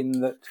this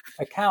chain that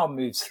a cow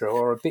moves through,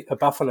 or a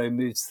buffalo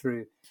moves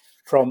through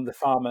from the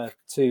farmer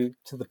to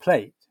the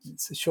plate.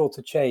 It's a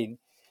shorter chain,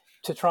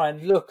 to try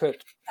and look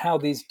at how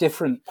these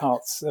different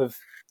parts of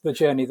the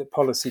journey that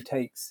policy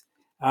takes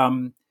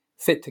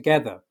fit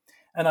together.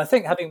 And I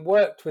think having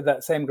worked with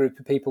that same group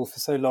of people for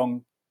so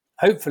long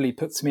hopefully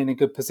puts me in a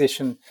good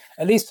position,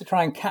 at least to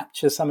try and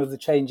capture some of the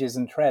changes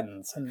and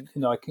trends. And,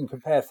 I can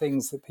compare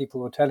things that people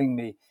were telling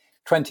me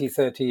 20,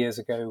 30 years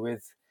ago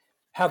with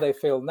how they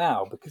feel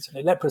now, because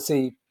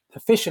leprosy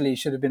officially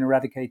should have been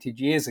eradicated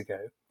years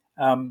ago,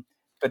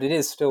 but it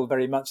is still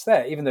very much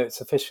there, even though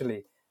it's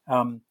officially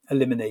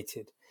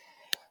eliminated.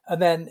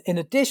 And then, in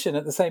addition,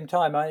 at the same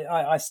time,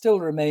 I still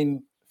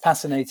remain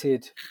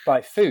fascinated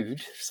by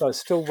food, so I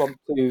still want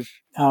to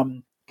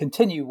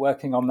continue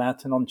working on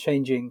that and on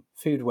changing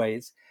food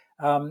ways.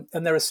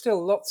 And there are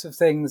still lots of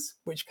things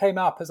which came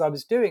up as I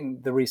was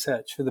doing the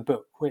research for the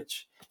book,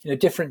 which,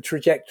 different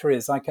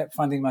trajectories I kept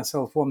finding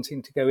myself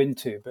wanting to go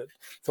into, but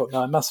thought,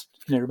 no, I must,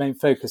 remain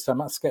focused. I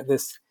must get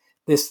this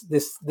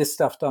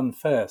stuff done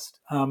first.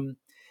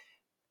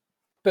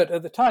 But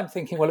at the time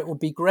thinking, well, it would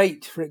be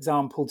great, for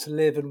example, to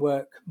live and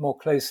work more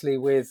closely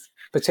with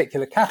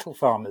particular cattle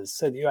farmers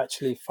so that you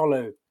actually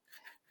follow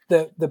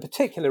the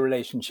particular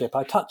relationship.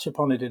 I touch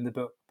upon it in the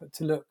book, but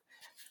to look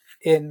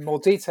in more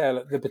detail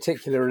at the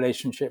particular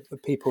relationship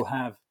that people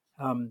have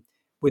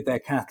with their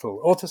cattle,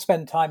 or to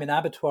spend time in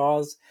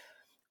abattoirs,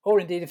 or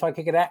indeed if I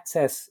could get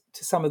access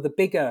to some of the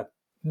bigger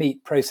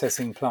meat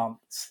processing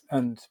plants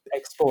and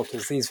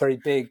exporters, these very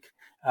big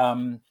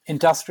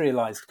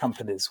industrialized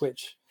companies,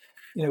 which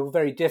were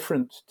very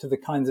different to the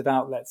kinds of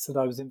outlets that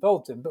I was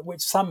involved in, but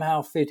which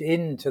somehow fit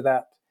into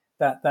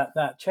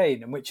that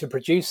chain, and which are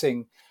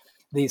producing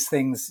these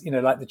things,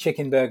 like the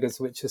chicken burgers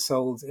which are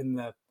sold in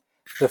the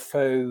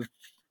faux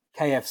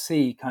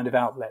KFC kind of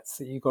outlets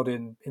that you got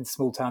in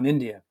small town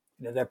India.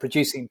 They're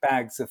producing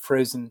bags of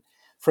frozen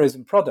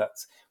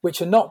products,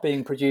 which are not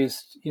being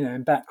produced,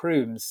 in back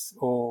rooms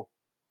or,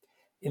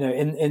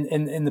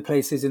 in the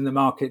places in the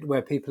market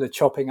where people are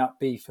chopping up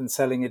beef and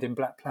selling it in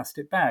black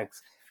plastic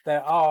bags.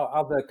 There are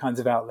other kinds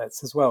of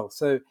outlets as well.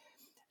 So,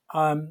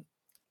 and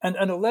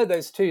although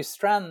those two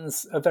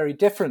strands are very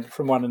different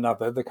from one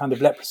another, the kind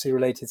of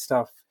leprosy-related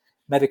stuff,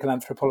 medical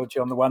anthropology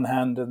on the one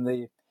hand and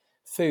the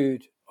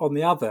food on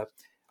the other,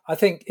 I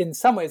think in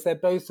some ways they're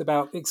both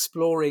about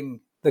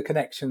exploring the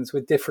connections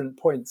with different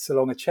points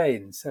along a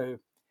chain. So,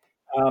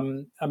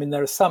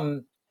 there are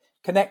some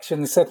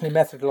connections, certainly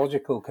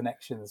methodological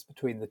connections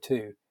between the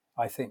two,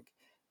 I think.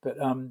 But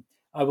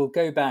I will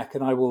go back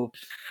and I will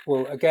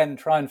again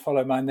try and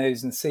follow my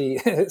nose and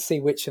see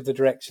which of the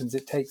directions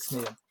it takes me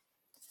in.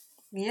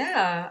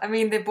 Yeah,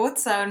 they both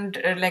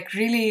sound like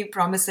really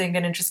promising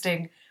and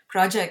interesting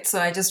projects. So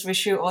I just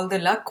wish you all the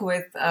luck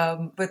with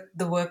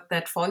the work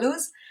that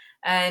follows.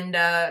 And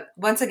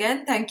once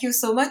again, thank you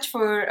so much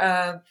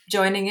for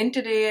joining in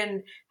today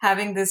and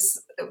having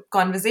this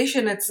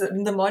conversation. It's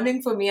in the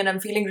morning for me, and I'm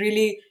feeling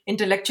really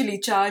intellectually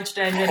charged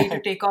and ready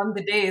to take on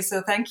the day.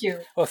 So thank you.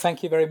 Well,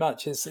 thank you very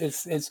much.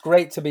 It's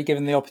great to be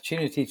given the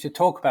opportunity to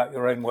talk about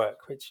your own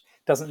work, which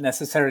doesn't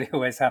necessarily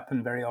always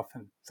happen very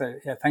often. So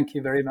yeah, thank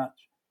you very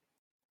much.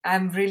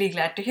 I'm really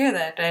glad to hear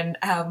that, and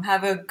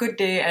have a good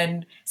day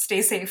and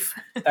stay safe.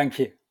 Thank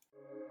you.